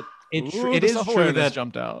 But it is true that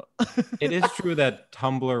jumped out. It is true that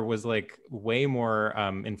Tumblr was like way more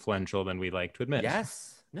influential than we like to admit. Yes.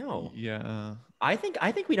 No. Yeah. I think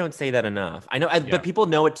we don't say that enough. I know, but people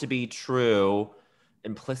know it to be true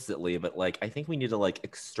implicitly. But like, I think we need to like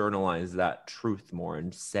externalize that truth more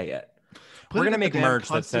and say it. We're gonna make merch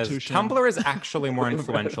that says Tumblr is actually more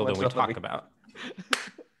influential than we talk about.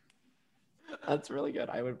 That's really good.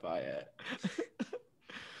 I would buy it.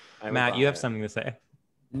 Matt, you have something to say?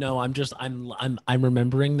 No, I'm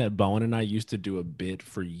remembering that Bowen and I used to do a bit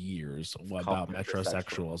for years about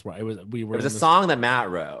metrosexuals. Where it was a song that Matt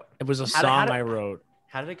wrote. It was a song I wrote.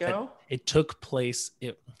 How did it go? It took place.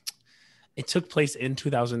 It took place in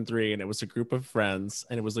 2003, and it was a group of friends,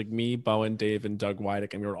 and it was like me, Bowen, Dave, and Doug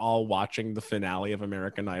Wydick, and we were all watching the finale of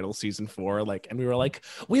American Idol season 4. Like, and we were like,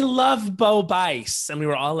 we love Bo Bice, and we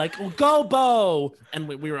were all like, well, go Bo, and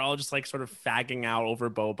we were all just like sort of fagging out over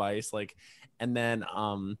Bo Bice, like. And then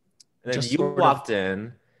you walked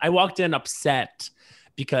in. I walked in upset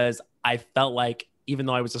because I felt like even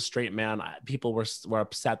though I was a straight man, people were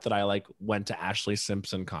upset that I like went to Ashley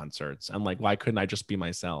Simpson concerts, and like, why couldn't I just be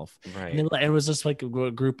myself? Right. And it was just like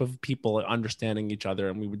a group of people understanding each other,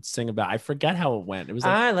 and we would sing about. I forget how it went. It was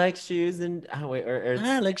like, I like shoes and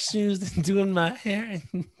I like shoes and doing my hair.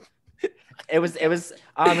 It was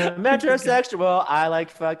I'm a metrosexual. I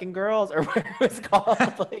like fucking girls, or what it was called.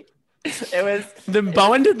 Like. It was then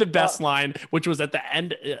Bowen did the best line, which was at the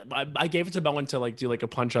end. I gave it to Bowen to like do like a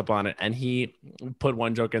punch up on it, and he put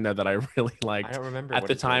one joke in there that I really liked. I don't remember at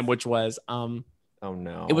the time, which was oh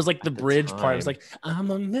no, it was like the bridge part. It was like, I'm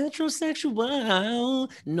a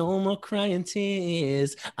metrosexual, no more crying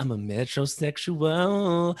tears. I'm a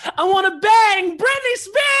metrosexual. I want to bang Britney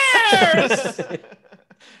Spears.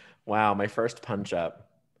 Wow, my first punch up.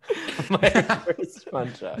 My first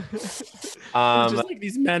punch-up. Just like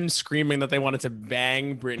these men screaming that they wanted to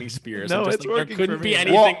bang Britney Spears. No, it's like, there couldn't be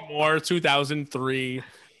anything more 2003.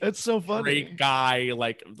 It's so funny. Great guy,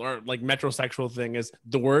 like metrosexual thing is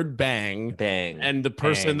the word bang, and the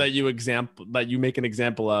person that you make an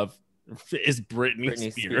example of is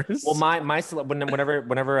Britney Spears. Well,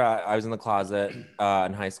 whenever I was in the closet in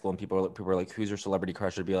high school and people were like, "Who's your celebrity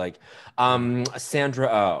crush?" I'd be like, Sandra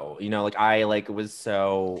Oh. You know, like I was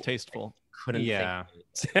so tasteful. Couldn't think.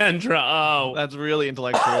 Sandra Oh. That's really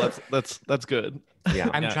intellectual. That's good. Yeah.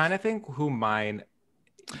 I'm trying to think who mine.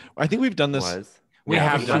 I think we've done this. We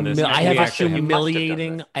have done this. I have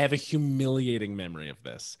a humiliating memory of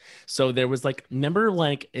this. So there was remember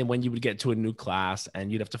when you would get to a new class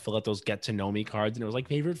and you'd have to fill out those get to know me cards, and it was like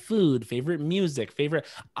favorite food, favorite music,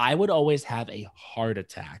 I would always have a heart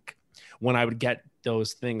attack when I would get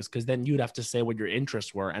those things, because then you'd have to say what your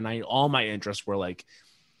interests were, and all my interests were like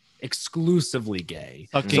exclusively gay.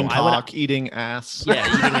 Fucking cock, eating ass. Yeah,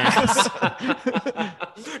 eating ass.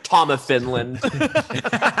 Tom of Finland.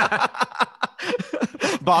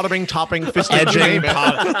 Bottoming, topping, fisting,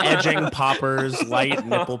 edging, poppers, light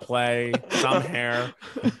nipple play, some hair.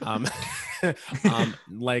 But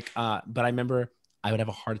I remember I would have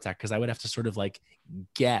a heart attack because I would have to sort of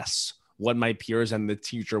guess what my peers and the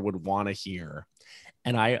teacher would want to hear.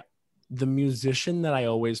 And the musician that I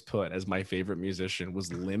always put as my favorite musician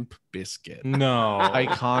was Limp Bizkit. No.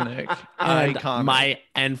 Iconic.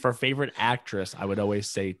 And for favorite actress, I would always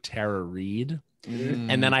say Tara Reid.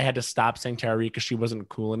 And then I had to stop saying Tara Reid because she wasn't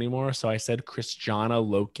cool anymore. So I said Christiana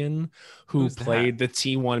Loken, who played the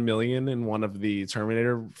T-1000 in one of the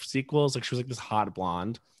Terminator sequels. She was like this hot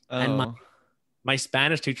blonde. Oh. And my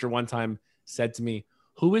Spanish teacher one time said to me,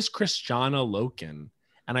 "Who is Christiana Loken?"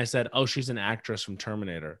 And I said, "Oh, she's an actress from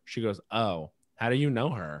Terminator." She goes, "Oh, how do you know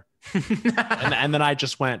her?" and then I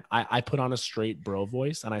just went, I put on a straight bro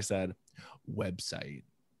voice and I said, "Website."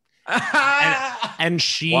 and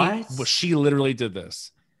she literally did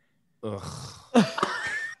this. Ugh.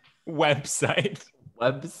 Website.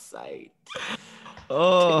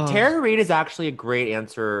 Oh, Tara Reid is actually a great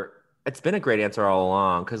answer. It's been a great answer all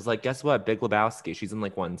along because, guess what? Big Lebowski. She's in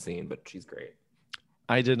one scene, but she's great.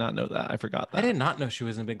 I did not know that. I forgot that. I did not know she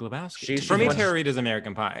was in Big Lebowski. For me, Tara Reid is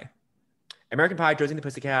American Pie. American Pie, Josie and the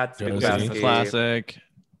Pussycats, Big Lebowski. Classic.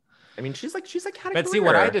 I mean, she's had a But career. see,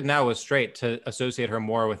 what I did now was straight to associate her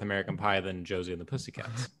more with American Pie than Josie and the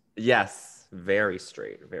Pussycats. Yes, very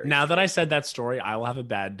straight. Now that I said that story, I will have a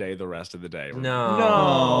bad day the rest of the day.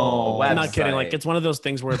 No. I'm not kidding. It's one of those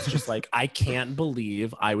things where it's just I can't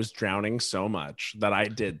believe I was drowning so much that I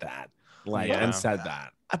did that, and said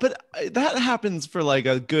that. But that happens for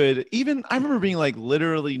a good, even I remember being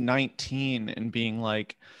literally 19 and being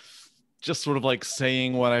just sort of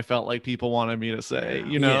saying what I felt like people wanted me to say,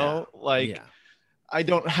 you know, I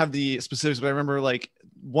don't have the specifics, but I remember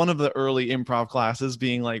one of the early improv classes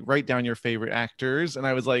being write down your favorite actors. And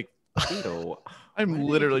I was like, I'm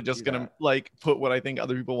literally just going to put what I think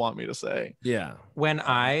other people want me to say. Yeah. When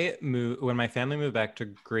my family moved back to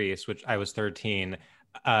Greece, which I was 13,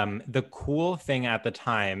 the cool thing at the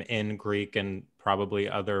time in Greek and probably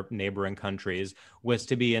other neighboring countries was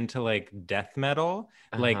to be into death metal.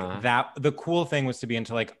 The cool thing was to be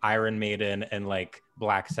into Iron Maiden and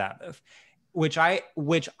Black Sabbath, which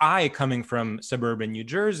I coming from suburban New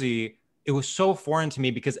Jersey, it was so foreign to me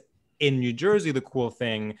because in New Jersey the cool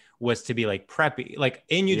thing was to be preppy.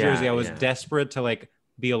 In New Jersey I was desperate to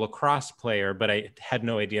be a lacrosse player, but I had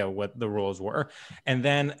no idea what the rules were. And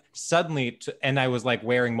then suddenly, and I was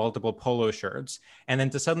wearing multiple polo shirts. And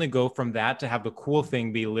then to suddenly go from that to have the cool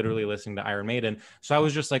thing be literally listening to Iron Maiden. So I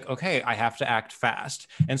was just okay, I have to act fast.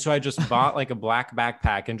 And so I just bought a black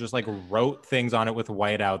backpack and just wrote things on it with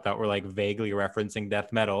whiteout that were vaguely referencing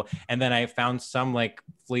death metal. And then I found some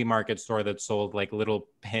flea market store that sold little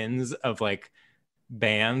pins of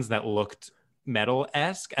bands that looked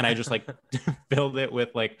metal-esque, and I just filled it with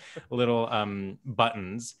little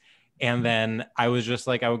buttons. And then I was just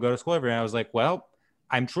I would go to school every day and I was well,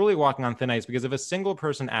 I'm truly walking on thin ice because if a single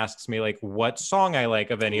person asks me what song I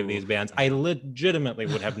like of any of these bands, I legitimately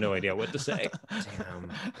would have no idea what to say.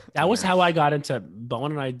 Damn. That was how I got into.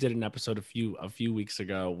 Bowen and I did an episode a few weeks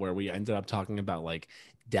ago where we ended up talking about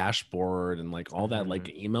Dashboard and all that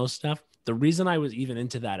emo stuff. The reason I was even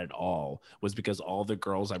into that at all was because all the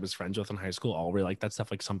girls I was friends with in high school all were that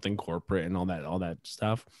stuff, Something Corporate and all that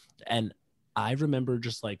stuff. And I remember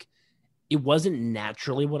just it wasn't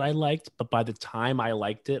naturally what I liked, but by the time I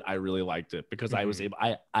liked it, I really liked it because I was able,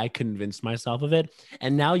 I convinced myself of it.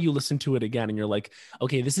 And now you listen to it again and you're like,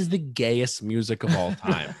 okay, this is the gayest music of all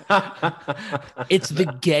time. It's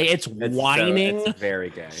whining, it's very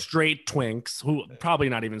gay. Straight twinks who probably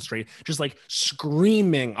not even straight, just like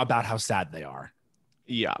screaming about how sad they are.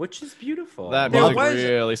 Yeah, which is beautiful. That music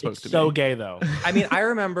really supposed to be so gay though. I mean, I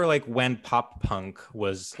remember like when pop punk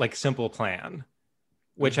was like Simple Plan,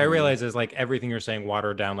 which I realize is like everything you're saying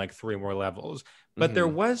watered down like 3 more levels. But there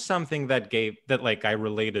was something that like I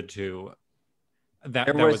related to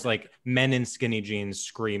that was like men in skinny jeans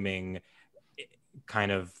screaming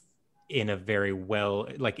kind of in a very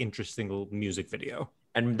like interesting music video.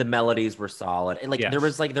 And the melodies were solid. And like there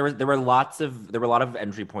were a lot of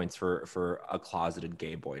entry points for a closeted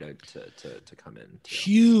gay boy to come in.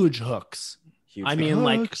 Huge hooks.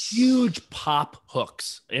 Like huge pop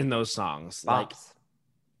hooks in those songs. Like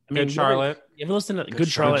Good Charlotte. You ever listen to Good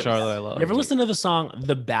Charlotte? I love. You ever listen to the song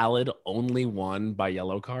 "The Ballad Only One" by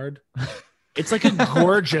Yellowcard? It's like a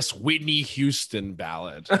gorgeous Whitney Houston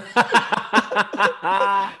ballad.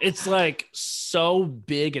 It's like so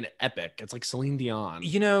big and epic. It's like Celine Dion.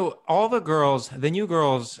 You know, all the new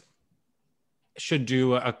girls should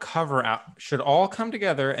do a cover should all come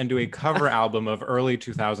together and do a cover album of early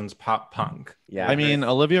 2000s pop punk. Yeah, I mean,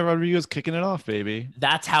 Olivia Rodrigo's kicking it off, baby.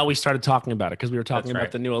 That's how we started talking about it, because we were talking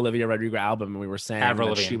about the new Olivia Rodrigo album, and we were saying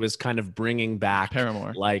that she was kind of bringing back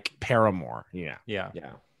Paramore. Yeah.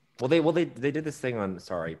 Well, they did this thing on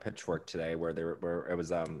Pitchfork today where it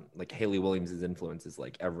was like Hayley Williams' influence is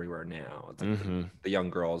like everywhere now. It's like the young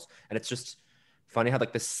girls, and it's just funny how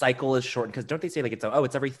like the cycle is shortened, because don't they say like it's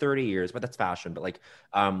every 30 years, but that's fashion. But like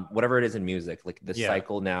whatever it is in music, like the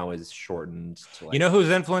cycle now is shortened to like, you know whose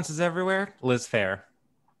influence is everywhere? Liz Phair.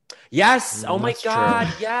 Yes. Oh my God.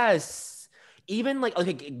 True. Yes. Even like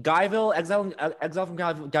Guyville, Exile from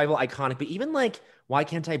Guyville, iconic. But even like Why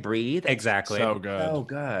Can't I Breathe? Exactly. So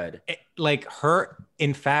good. Like her,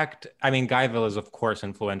 in fact, I mean, Guyville is of course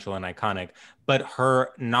influential and iconic, but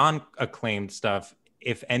her non-acclaimed stuff,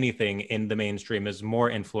 if anything, in the mainstream is more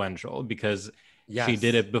influential because she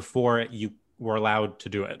did it before you were allowed to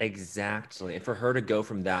do it. Exactly. And for her to go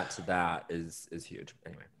from that to that is huge.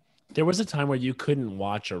 Anyway. There was a time where you couldn't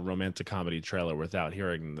watch a romantic comedy trailer without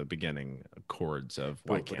hearing the beginning chords of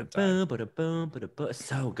Why Can't I?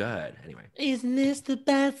 So good. Anyway. Isn't this the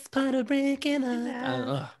best part of breaking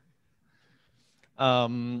up?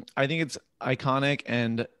 I think it's iconic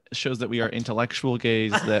and shows that we are intellectual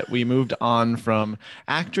gays, that we moved on from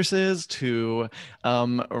actresses to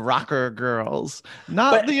rocker girls.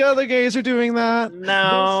 Not the other gays are doing that.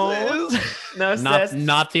 No,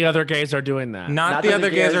 not the other gays are doing that. Not the other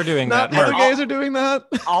gays are doing that. Not the other gays are doing that.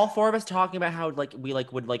 All 4 of us talking about how like we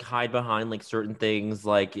like would like hide behind like certain things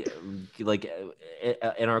like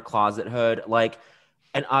in our closet hood, like.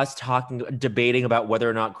 And us debating about whether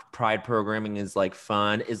or not Pride programming is like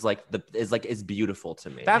fun is beautiful to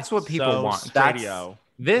me. That's what people want. That's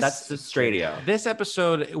the Stradio. This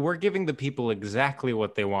episode, we're giving the people exactly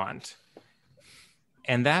what they want,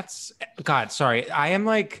 and that's God. Sorry, I am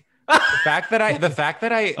like the fact that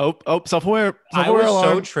I self-aware. I was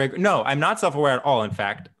so triggered. No, I'm not self-aware at all. In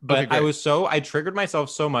fact, but okay, I triggered myself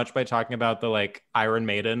so much by talking about the like Iron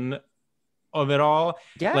Maiden of it all.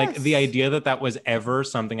 Yes. Like the idea that was ever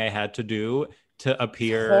something I had to do to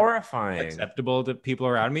appear horrifying, acceptable to people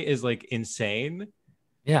around me is like insane.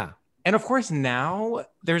 Yeah. And of course now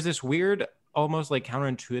there's this weird, almost like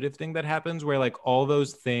counterintuitive thing that happens where like all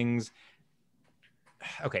those things,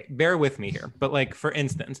 okay, bear with me here. But like, for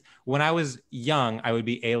instance, when I was young, I would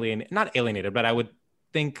be not alienated, but I would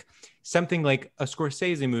think something like a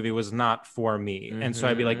Scorsese movie was not for me. And so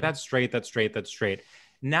I'd be like, that's straight.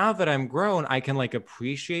 Now that I'm grown, I can like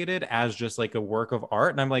appreciate it as just like a work of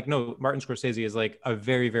art. And I'm like, no, Martin Scorsese is like a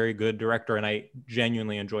very, very good director. And I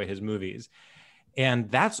genuinely enjoy his movies.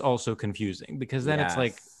 And that's also confusing because then it's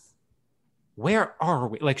like, where are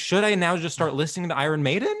we? Like, should I now just start listening to Iron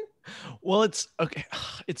Maiden? Well, it's okay.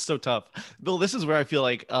 It's so tough. Bill, this is where I feel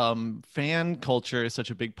like fan culture is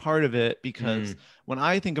such a big part of it, because when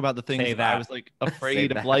I think about the things that I was like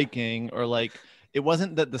afraid of liking, or like, it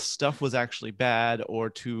wasn't that the stuff was actually bad or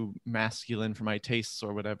too masculine for my tastes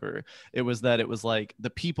or whatever. It was that it was like the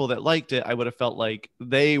people that liked it, I would have felt like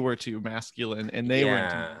they were too masculine and they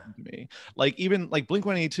weren't to me. Like even like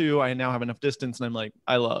Blink-182, I now have enough distance and I'm like,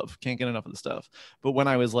 I love, can't get enough of the stuff. But when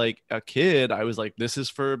I was like a kid, I was like, this is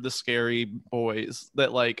for the scary boys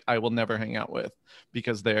that like I will never hang out with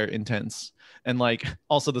because they're intense. And like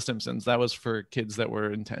also The Simpsons, that was for kids that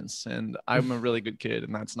were intense, and I'm a really good kid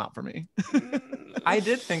and that's not for me. I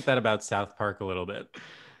did think that about South Park a little bit.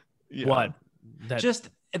 What? Just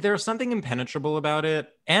there's something impenetrable about it,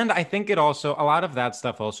 and I think it also a lot of that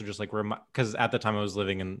stuff also just like because at the time I was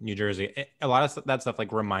living in New Jersey, a lot of that stuff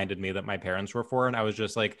like reminded me that my parents were foreign. I was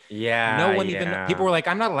just like, no one even people were like,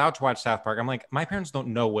 I'm not allowed to watch South Park. I'm like, my parents don't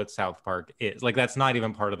know what South Park is. Like that's not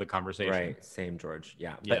even part of the conversation. Right. Same, George.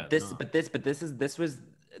 Yeah. But this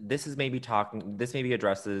maybe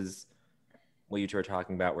addresses what you two are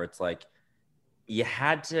talking about, where it's like you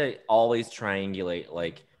had to always triangulate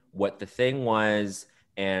like what the thing was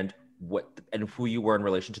and who you were in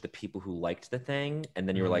relation to the people who liked the thing, and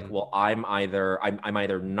then you were like, well, I'm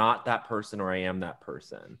either not that person or I am that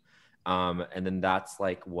person, and then that's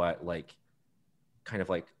like what like kind of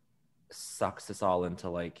like sucks us all into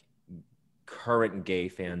like current gay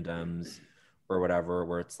fandoms or whatever,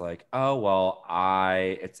 where it's like, oh well,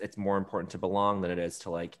 it's more important to belong than it is to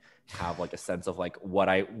like have like a sense of like what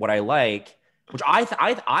I like. Which I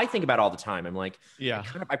think about all the time. I'm like,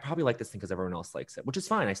 I probably like this thing because everyone else likes it, which is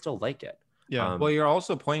fine. I still like it. Yeah. Well, you're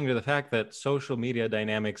also pointing to the fact that social media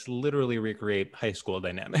dynamics literally recreate high school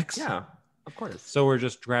dynamics. Yeah, of course. So we're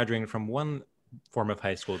just graduating from one form of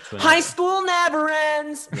high school to another. High school never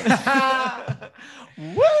ends.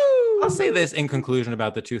 Woo! I'll say this in conclusion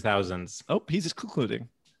about the 2000s. Oh, he's just concluding.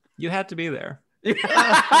 You had to be there.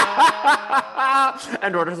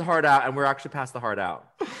 And orders a hard out, and we're actually past the hard out.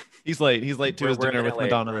 He's late to his dinner with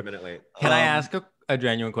Madonna. We're a minute late. Can I ask a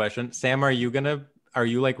genuine question? Sam, are you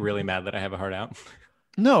like really mad that I have a heart out?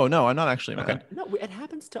 No, I'm not actually mad. Okay. No, it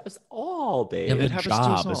happens to us all, babe. Yeah, It happens to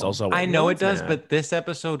us all. is also. I know it does, but this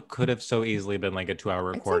episode could have so easily been like a 2-hour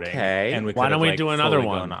recording. Okay. And Why don't we do another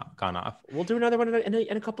one? Gone off. We'll do another one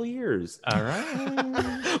in a couple of years. All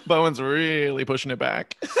right. Bowen's really pushing it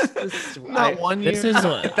back. Not 1 year. This is.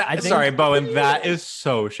 Sorry, Bowen. That is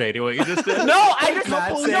so shady what you just did. No, I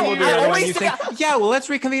just yeah. Well, let's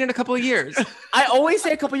reconvene in a couple of years. I always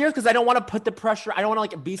say a couple of years because I don't want to put the pressure. I don't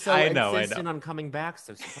want to like be so insistent on coming back.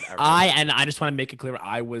 So whatever. I just want to make it clear.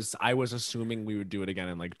 I was assuming we would do it again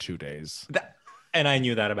in like 2 days. And I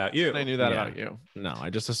knew that about you. I knew that about you. No, I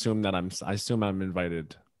just assumed that I assume I'm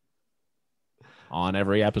invited on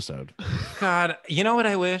every episode. God, you know what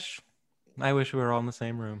I wish? I wish we were all in the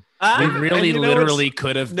same room. We really literally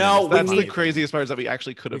could have. No, that's the craziest part is that we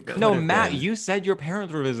actually could have been. No, Matt, you said your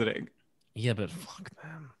parents were visiting. Yeah, but fuck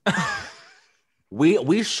them.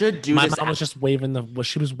 We should do My this. mom was just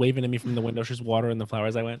she was waving at me from the window. She's watering the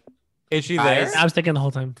flowers. I went. Is she there? I was thinking the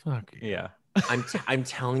whole time. Fuck. Yeah. I'm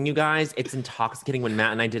telling you guys, it's intoxicating. When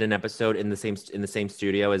Matt and I did an episode in the same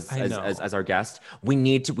studio as our guest,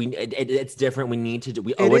 it's different. We need to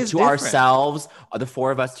we owe it to ourselves, the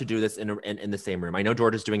four of us, to do this in the same room. I know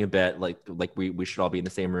George is doing a bit like we should all be in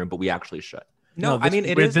the same room, but we actually should. No, I mean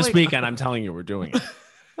it is this weekend. I'm telling you, we're doing it.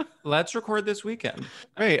 Let's record this weekend.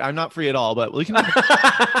 Great. I'm not free at all, but we can.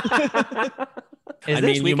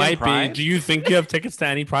 You might Pride? Be. Do you think you have tickets to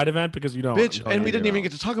any Pride event? Because you don't. Bitch, and we didn't even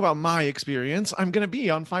get to talk about my experience. I'm going to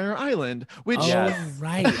be on Fire Island, which...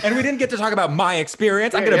 right. And we didn't get to talk about my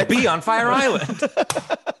experience. I'm going to be on Fire Island.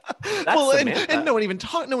 Well, and no one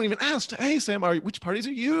even asked, hey, Sam, which parties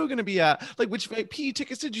are you going to be at? Like, which VIP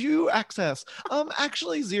tickets did you access?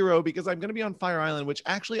 Actually, 0, because I'm going to be on Fire Island, which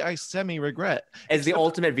actually I semi-regret. It's the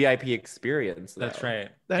ultimate VIP experience, though. That's right.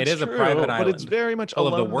 That's it is true, a private island. But it's very much full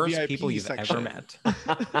of the worst VIP people you've section. ever met.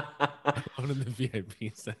 One of the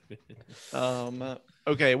VIP section.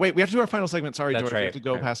 Okay, wait, we have to do our final segment. Sorry, That's George, right. we have to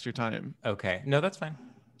go past your time. Okay. No, that's fine.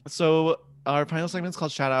 So our final segment is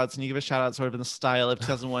called Shoutouts, and you give a shout out sort of in the style of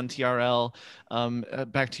 2001 TRL,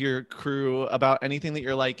 back to your crew about anything that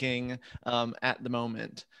you're liking at the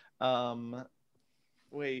moment.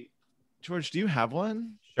 Wait, George, do you have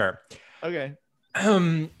one? Sure. Okay.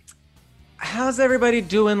 How's everybody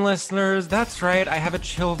doing, listeners? That's right, I have a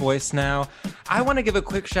chill voice now. I want to give a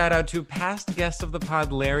quick shout out to past guest of the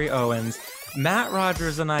pod, Larry Owens. Matt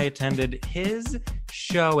Rogers and I attended his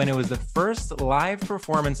show, and it was the first live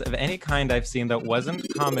performance of any kind I've seen that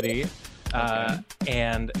wasn't comedy.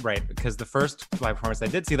 And right, because the first live performance I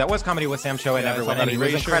did see that was comedy was Sam Cho and everyone, and he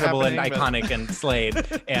was incredible and iconic and slayed.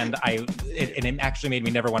 And it actually made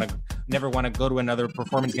me never want to go to another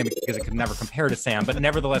performance again because it could never compare to Sam. But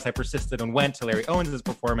nevertheless, I persisted and went to Larry Owens'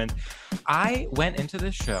 performance. I went into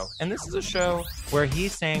this show, and this is a show where he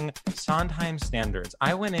sang Sondheim standards.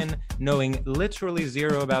 I went in knowing literally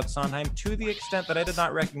zero about Sondheim, to the extent that I did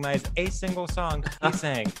not recognize a single song he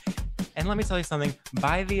sang. And let me tell you something,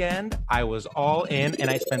 by the end, I was all in, and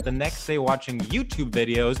I spent the next day watching YouTube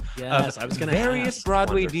videos of various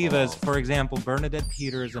Broadway divas, for example, Bernadette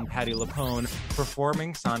Peters and Patti LuPone,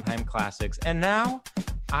 performing Sondheim classics. And now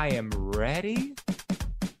I am ready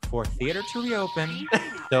for theater to reopen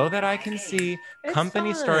so that I can see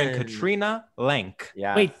Company starring Katrina Lenk.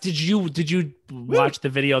 Yeah. Wait, did you watch the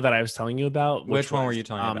video that I was telling you about? Which one were you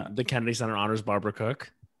telling me about? The Kennedy Center Honors Barbara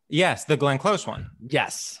Cook. Yes, the Glenn Close one.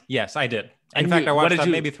 Yes, I did. In fact, I watched that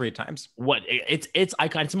maybe 3 times. It's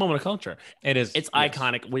iconic. It's a moment of culture. It is. It's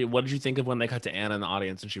iconic. Wait, what did you think of when they cut to Anna in the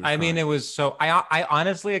audience and she was I mean, crying? it was so. I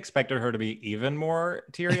honestly expected her to be even more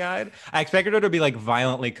teary-eyed. I expected her to be like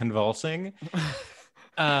violently convulsing.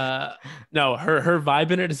 No, her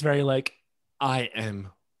vibe in it is very like, I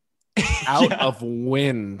am out of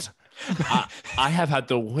wind. I have had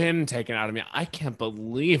the wind taken out of me. I can't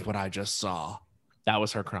believe what I just saw. That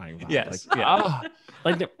was her crying vibe. Yes. Like, yeah.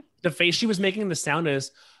 Like the face she was making, the sound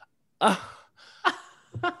is, I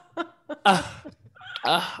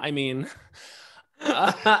mean,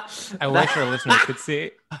 I wish our listeners could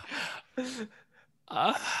see.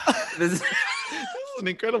 This is an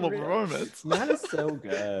incredible performance. That is so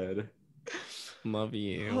good. Love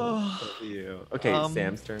you. Love you. Okay,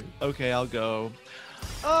 Sam's turn. Okay, I'll go.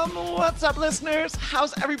 What's up, listeners?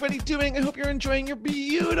 How's everybody doing? I hope you're enjoying your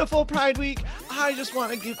beautiful Pride Week. I just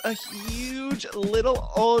want to give a huge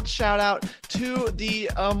little old shout out to the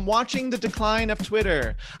watching the decline of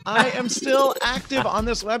Twitter. I am still active on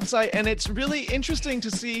this website, and it's really interesting to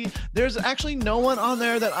see there's actually no one on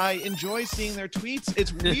there that I enjoy seeing their tweets.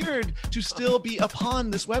 It's weird to still be upon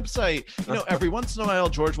this website. You know, every once in a while,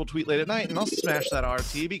 George will tweet late at night, and I'll smash that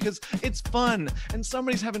RT because it's fun, and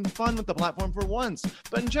somebody's having fun with the platform for once.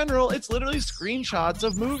 But in general, it's literally screenshots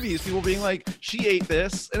of movies. People being like, she ate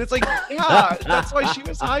this. And it's like, yeah, that's why she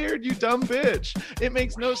was hired, you dumb bitch. It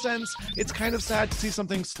makes no sense. It's kind of sad to see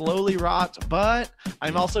something slowly rot, but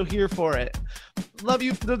I'm also here for it. Love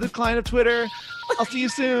you for the decline of Twitter. I'll see you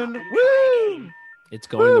soon. Woo! It's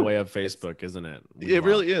going the way of Facebook, isn't it? It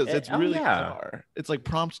really is. It's really yeah. bizarre. It's like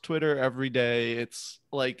prompt Twitter every day. It's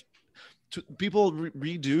like people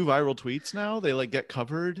redo viral tweets now. They like get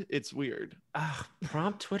covered. It's weird.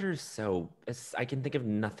 Prompt Twitter is so. I can think of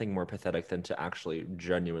nothing more pathetic than to actually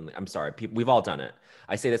genuinely. I'm sorry, people. We've all done it.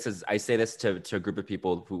 I say this to a group of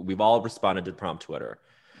people who we've all responded to prompt Twitter,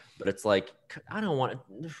 but it's like I don't want it.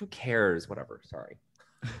 Who cares? Whatever. Sorry.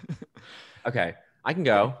 Okay, I can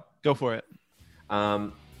go. Go for it.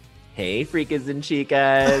 Hey, freakas and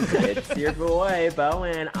chicas, it's your boy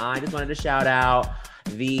Bowen. I just wanted to shout out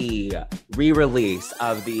the re-release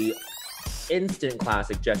of the instant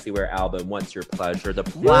classic Jessie Ware album, What's Your Pleasure, the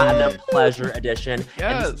Platinum Pleasure Edition.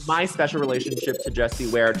 Yes. And my special relationship to Jessie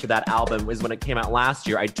Ware, to that album, was when it came out last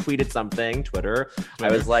year. I tweeted something, Twitter.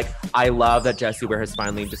 I was like, I love that Jessie Ware has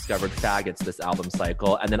finally discovered faggots this album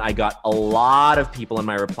cycle. And then I got a lot of people in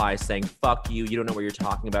my replies saying, fuck you, you don't know what you're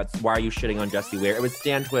talking about. Why are you shitting on Jessie Ware? It was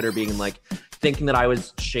Stan Twitter being like, thinking that I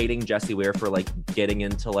was shading Jessie Ware for like getting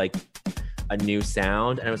into like a new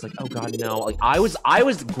sound, and I was like, oh god, no. Like I was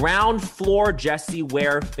ground floor Jessie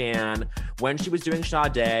Ware fan when she was doing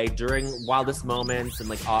Sade during Wildest Moments and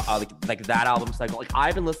like that album cycle. Like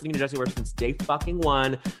I've been listening to Jessie Ware since day fucking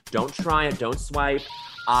one. Don't try it, don't swipe.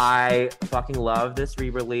 I fucking love this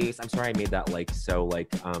re-release. I'm sorry I made that like so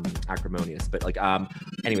like acrimonious, but like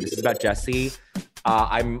anyway, this is about Jessie.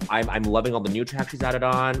 I'm loving all the new tracks she's added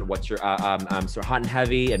on. What's your so Hot and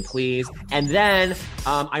Heavy and Please, and then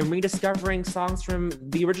I'm rediscovering songs from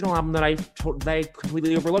the original album that I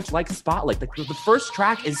completely overlooked, like Spotlight. The first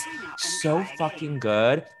track is so fucking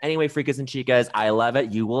good. Anyway, freakas and chicas, I love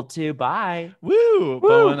it. You will too. Bye. Woo!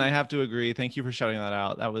 Bowen, I have to agree. Thank you for shouting that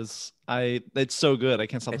out. That was it's so good. I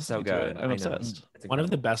can't stop listening to it. I'm obsessed. One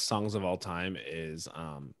of the best songs of all time is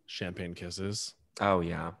Champagne Kisses. Oh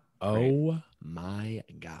yeah. Oh my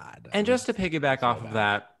god. And just to piggyback off of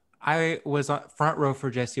that, I was on front row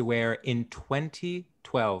for Jessie Ware in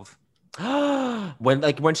 2012.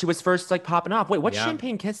 when she was first like popping off. Wait, what's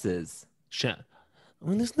Champagne Kisses?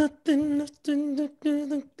 When there's nothing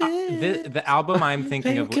The album I'm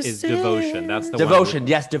thinking of is Devotion. That's the Devotion. One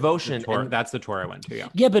yes, Devotion. That's the tour I went to.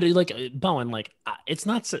 Yeah, but like Bowen, like it's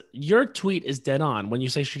not. Your tweet is dead on when you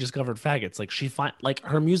say she discovered faggots. Like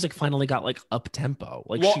her music finally got like up tempo.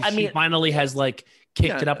 Like she finally has like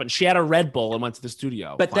kicked it up, and she had a Red Bull and went to the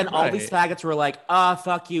studio. But then all these faggots were like,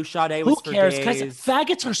 fuck you, Sade was Who cares? for Because gays.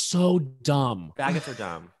 faggots are so dumb. Faggots are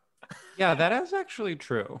dumb. Yeah, that is actually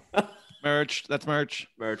true. Merch. That's merch.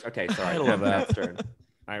 Merch. Okay, sorry. I love that. Turn. All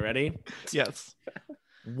right, ready? Yes.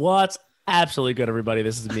 What's absolutely good, everybody?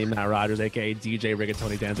 This is me, Matt Rogers, aka DJ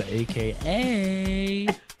Rigatoni Danza, aka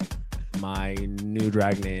my new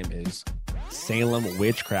drag name is Salem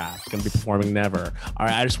Witchcraft. Gonna be performing Never. All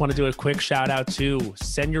right, I just want to do a quick shout out to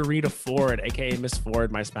Senorita Ford, aka Miss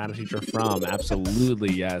Ford, my Spanish teacher from.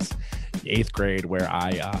 Absolutely, yes. 8th grade where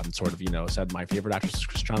I sort of, said my favorite actress is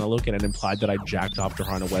Kristanna Loken and implied that I jacked off to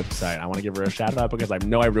her on a website. I want to give her a shout out because I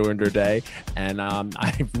know I ruined her day, and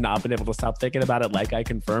I've not been able to stop thinking about it like I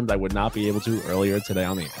confirmed I would not be able to earlier today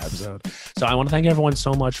on the episode. So I want to thank everyone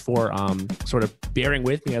so much for sort of bearing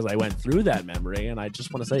with me as I went through that memory. And I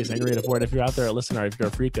just want to say, Senorita Ford, if you're out there a listener, if you're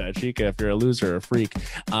a freaka, a chica, if you're a loser, a freak,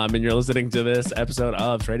 and you're listening to this episode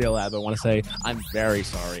of Radio Lab, I want to say I'm very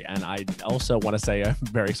sorry. And I also want to say I'm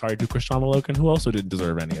very sorry to Kristanna Loken, who also didn't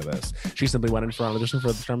deserve any of this. She simply went in for an audition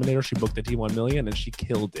for The Terminator. She booked the T1 million and she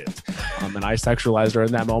killed it. And I sexualized her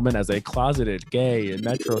in that moment as a closeted, gay,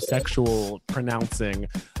 metrosexual pronouncing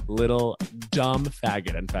little dumb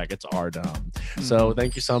faggot. In fact, it's our dumb. So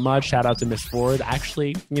thank you so much. Shout out to Miss Ford.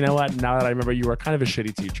 Actually, you know what? Now that I remember, you were kind of a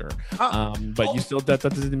shitty teacher. But you still, that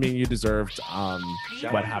doesn't mean you deserved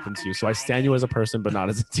what happened to you. So I stand you as a person, but not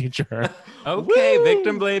as a teacher. Okay,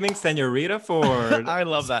 victim blaming Senorita Ford. I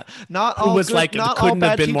love that. Not all was good, like, not couldn't all bad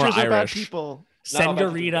have been more teachers are bad Irish. people.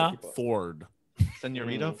 Senorita Ford.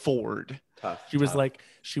 Senorita Ford. Tough. She was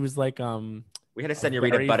like we had a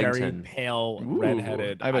Senorita very, Buddington. very pale,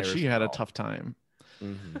 redheaded. I bet Irish she had a girl. tough time.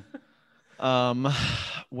 Mm-hmm.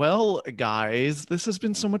 Well, guys, this has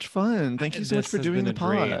been so much fun. Thank you so much This for has doing been the a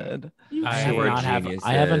dream. pod. I Geniuses.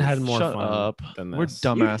 haven't had more Shut fun up. than We're this.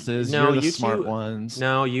 dumbasses. No, You're the you smart two- ones.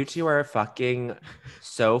 No, you two are fucking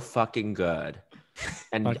so fucking good.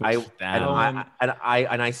 And Fucking I stan.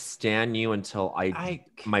 and I stan you until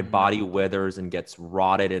my body withers and gets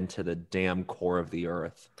rotted into the damn core of the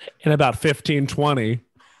earth. In about 15-20.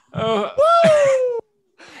 Oh,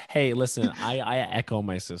 Hey, listen, I echo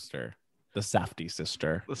my sister, the Safdie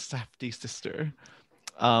sister. The Safdie sister.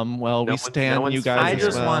 Well, we one's- stand no you one's guys. I as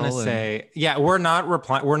just well, want to and- say, yeah, we're not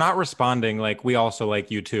responding like we also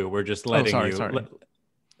like you too. We're just letting you. sorry.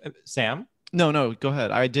 Sam? No, go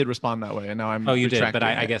ahead. I did respond that way, and now I'm. Oh, you did, but retracting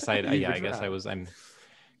I it. guess I You yeah, I guess retract. I was. I'm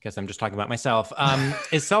just talking about myself.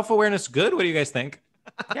 Is self-awareness good? What do you guys think?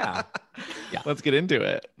 Yeah. Let's get into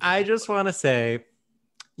it. I just want to say,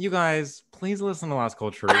 you guys, please listen to Las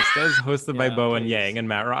Culturistas, hosted by Yeah, Bowen please. Yang and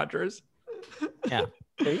Matt Rogers. Yeah.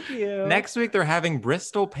 Thank you. Next week they're having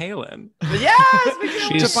Bristol Palin. Yes.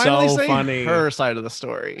 She's to finally so say funny. her side of the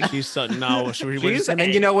story. She's so no.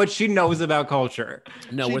 And you know what? She knows about culture.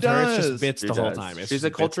 no, She with her it's does. just bits She the whole does. time. It's She's just a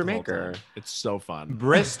bits culture the whole maker. time. It's so fun.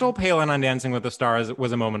 Bristol Palin on Dancing with the Stars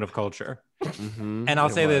was a moment of culture. Mhm. And I'll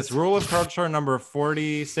It say was. this: rule of culture number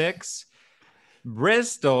 46.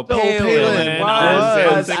 Bristol Palin Palin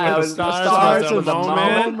was Dancing with the Stars stars was of a the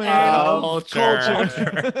moment moment of of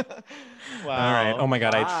culture. Wow. All right. Oh my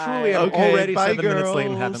God. I truly Bye. am Okay, already bye, 7 minutes late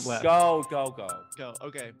and haven't girls. left. Go. Go.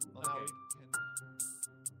 Okay.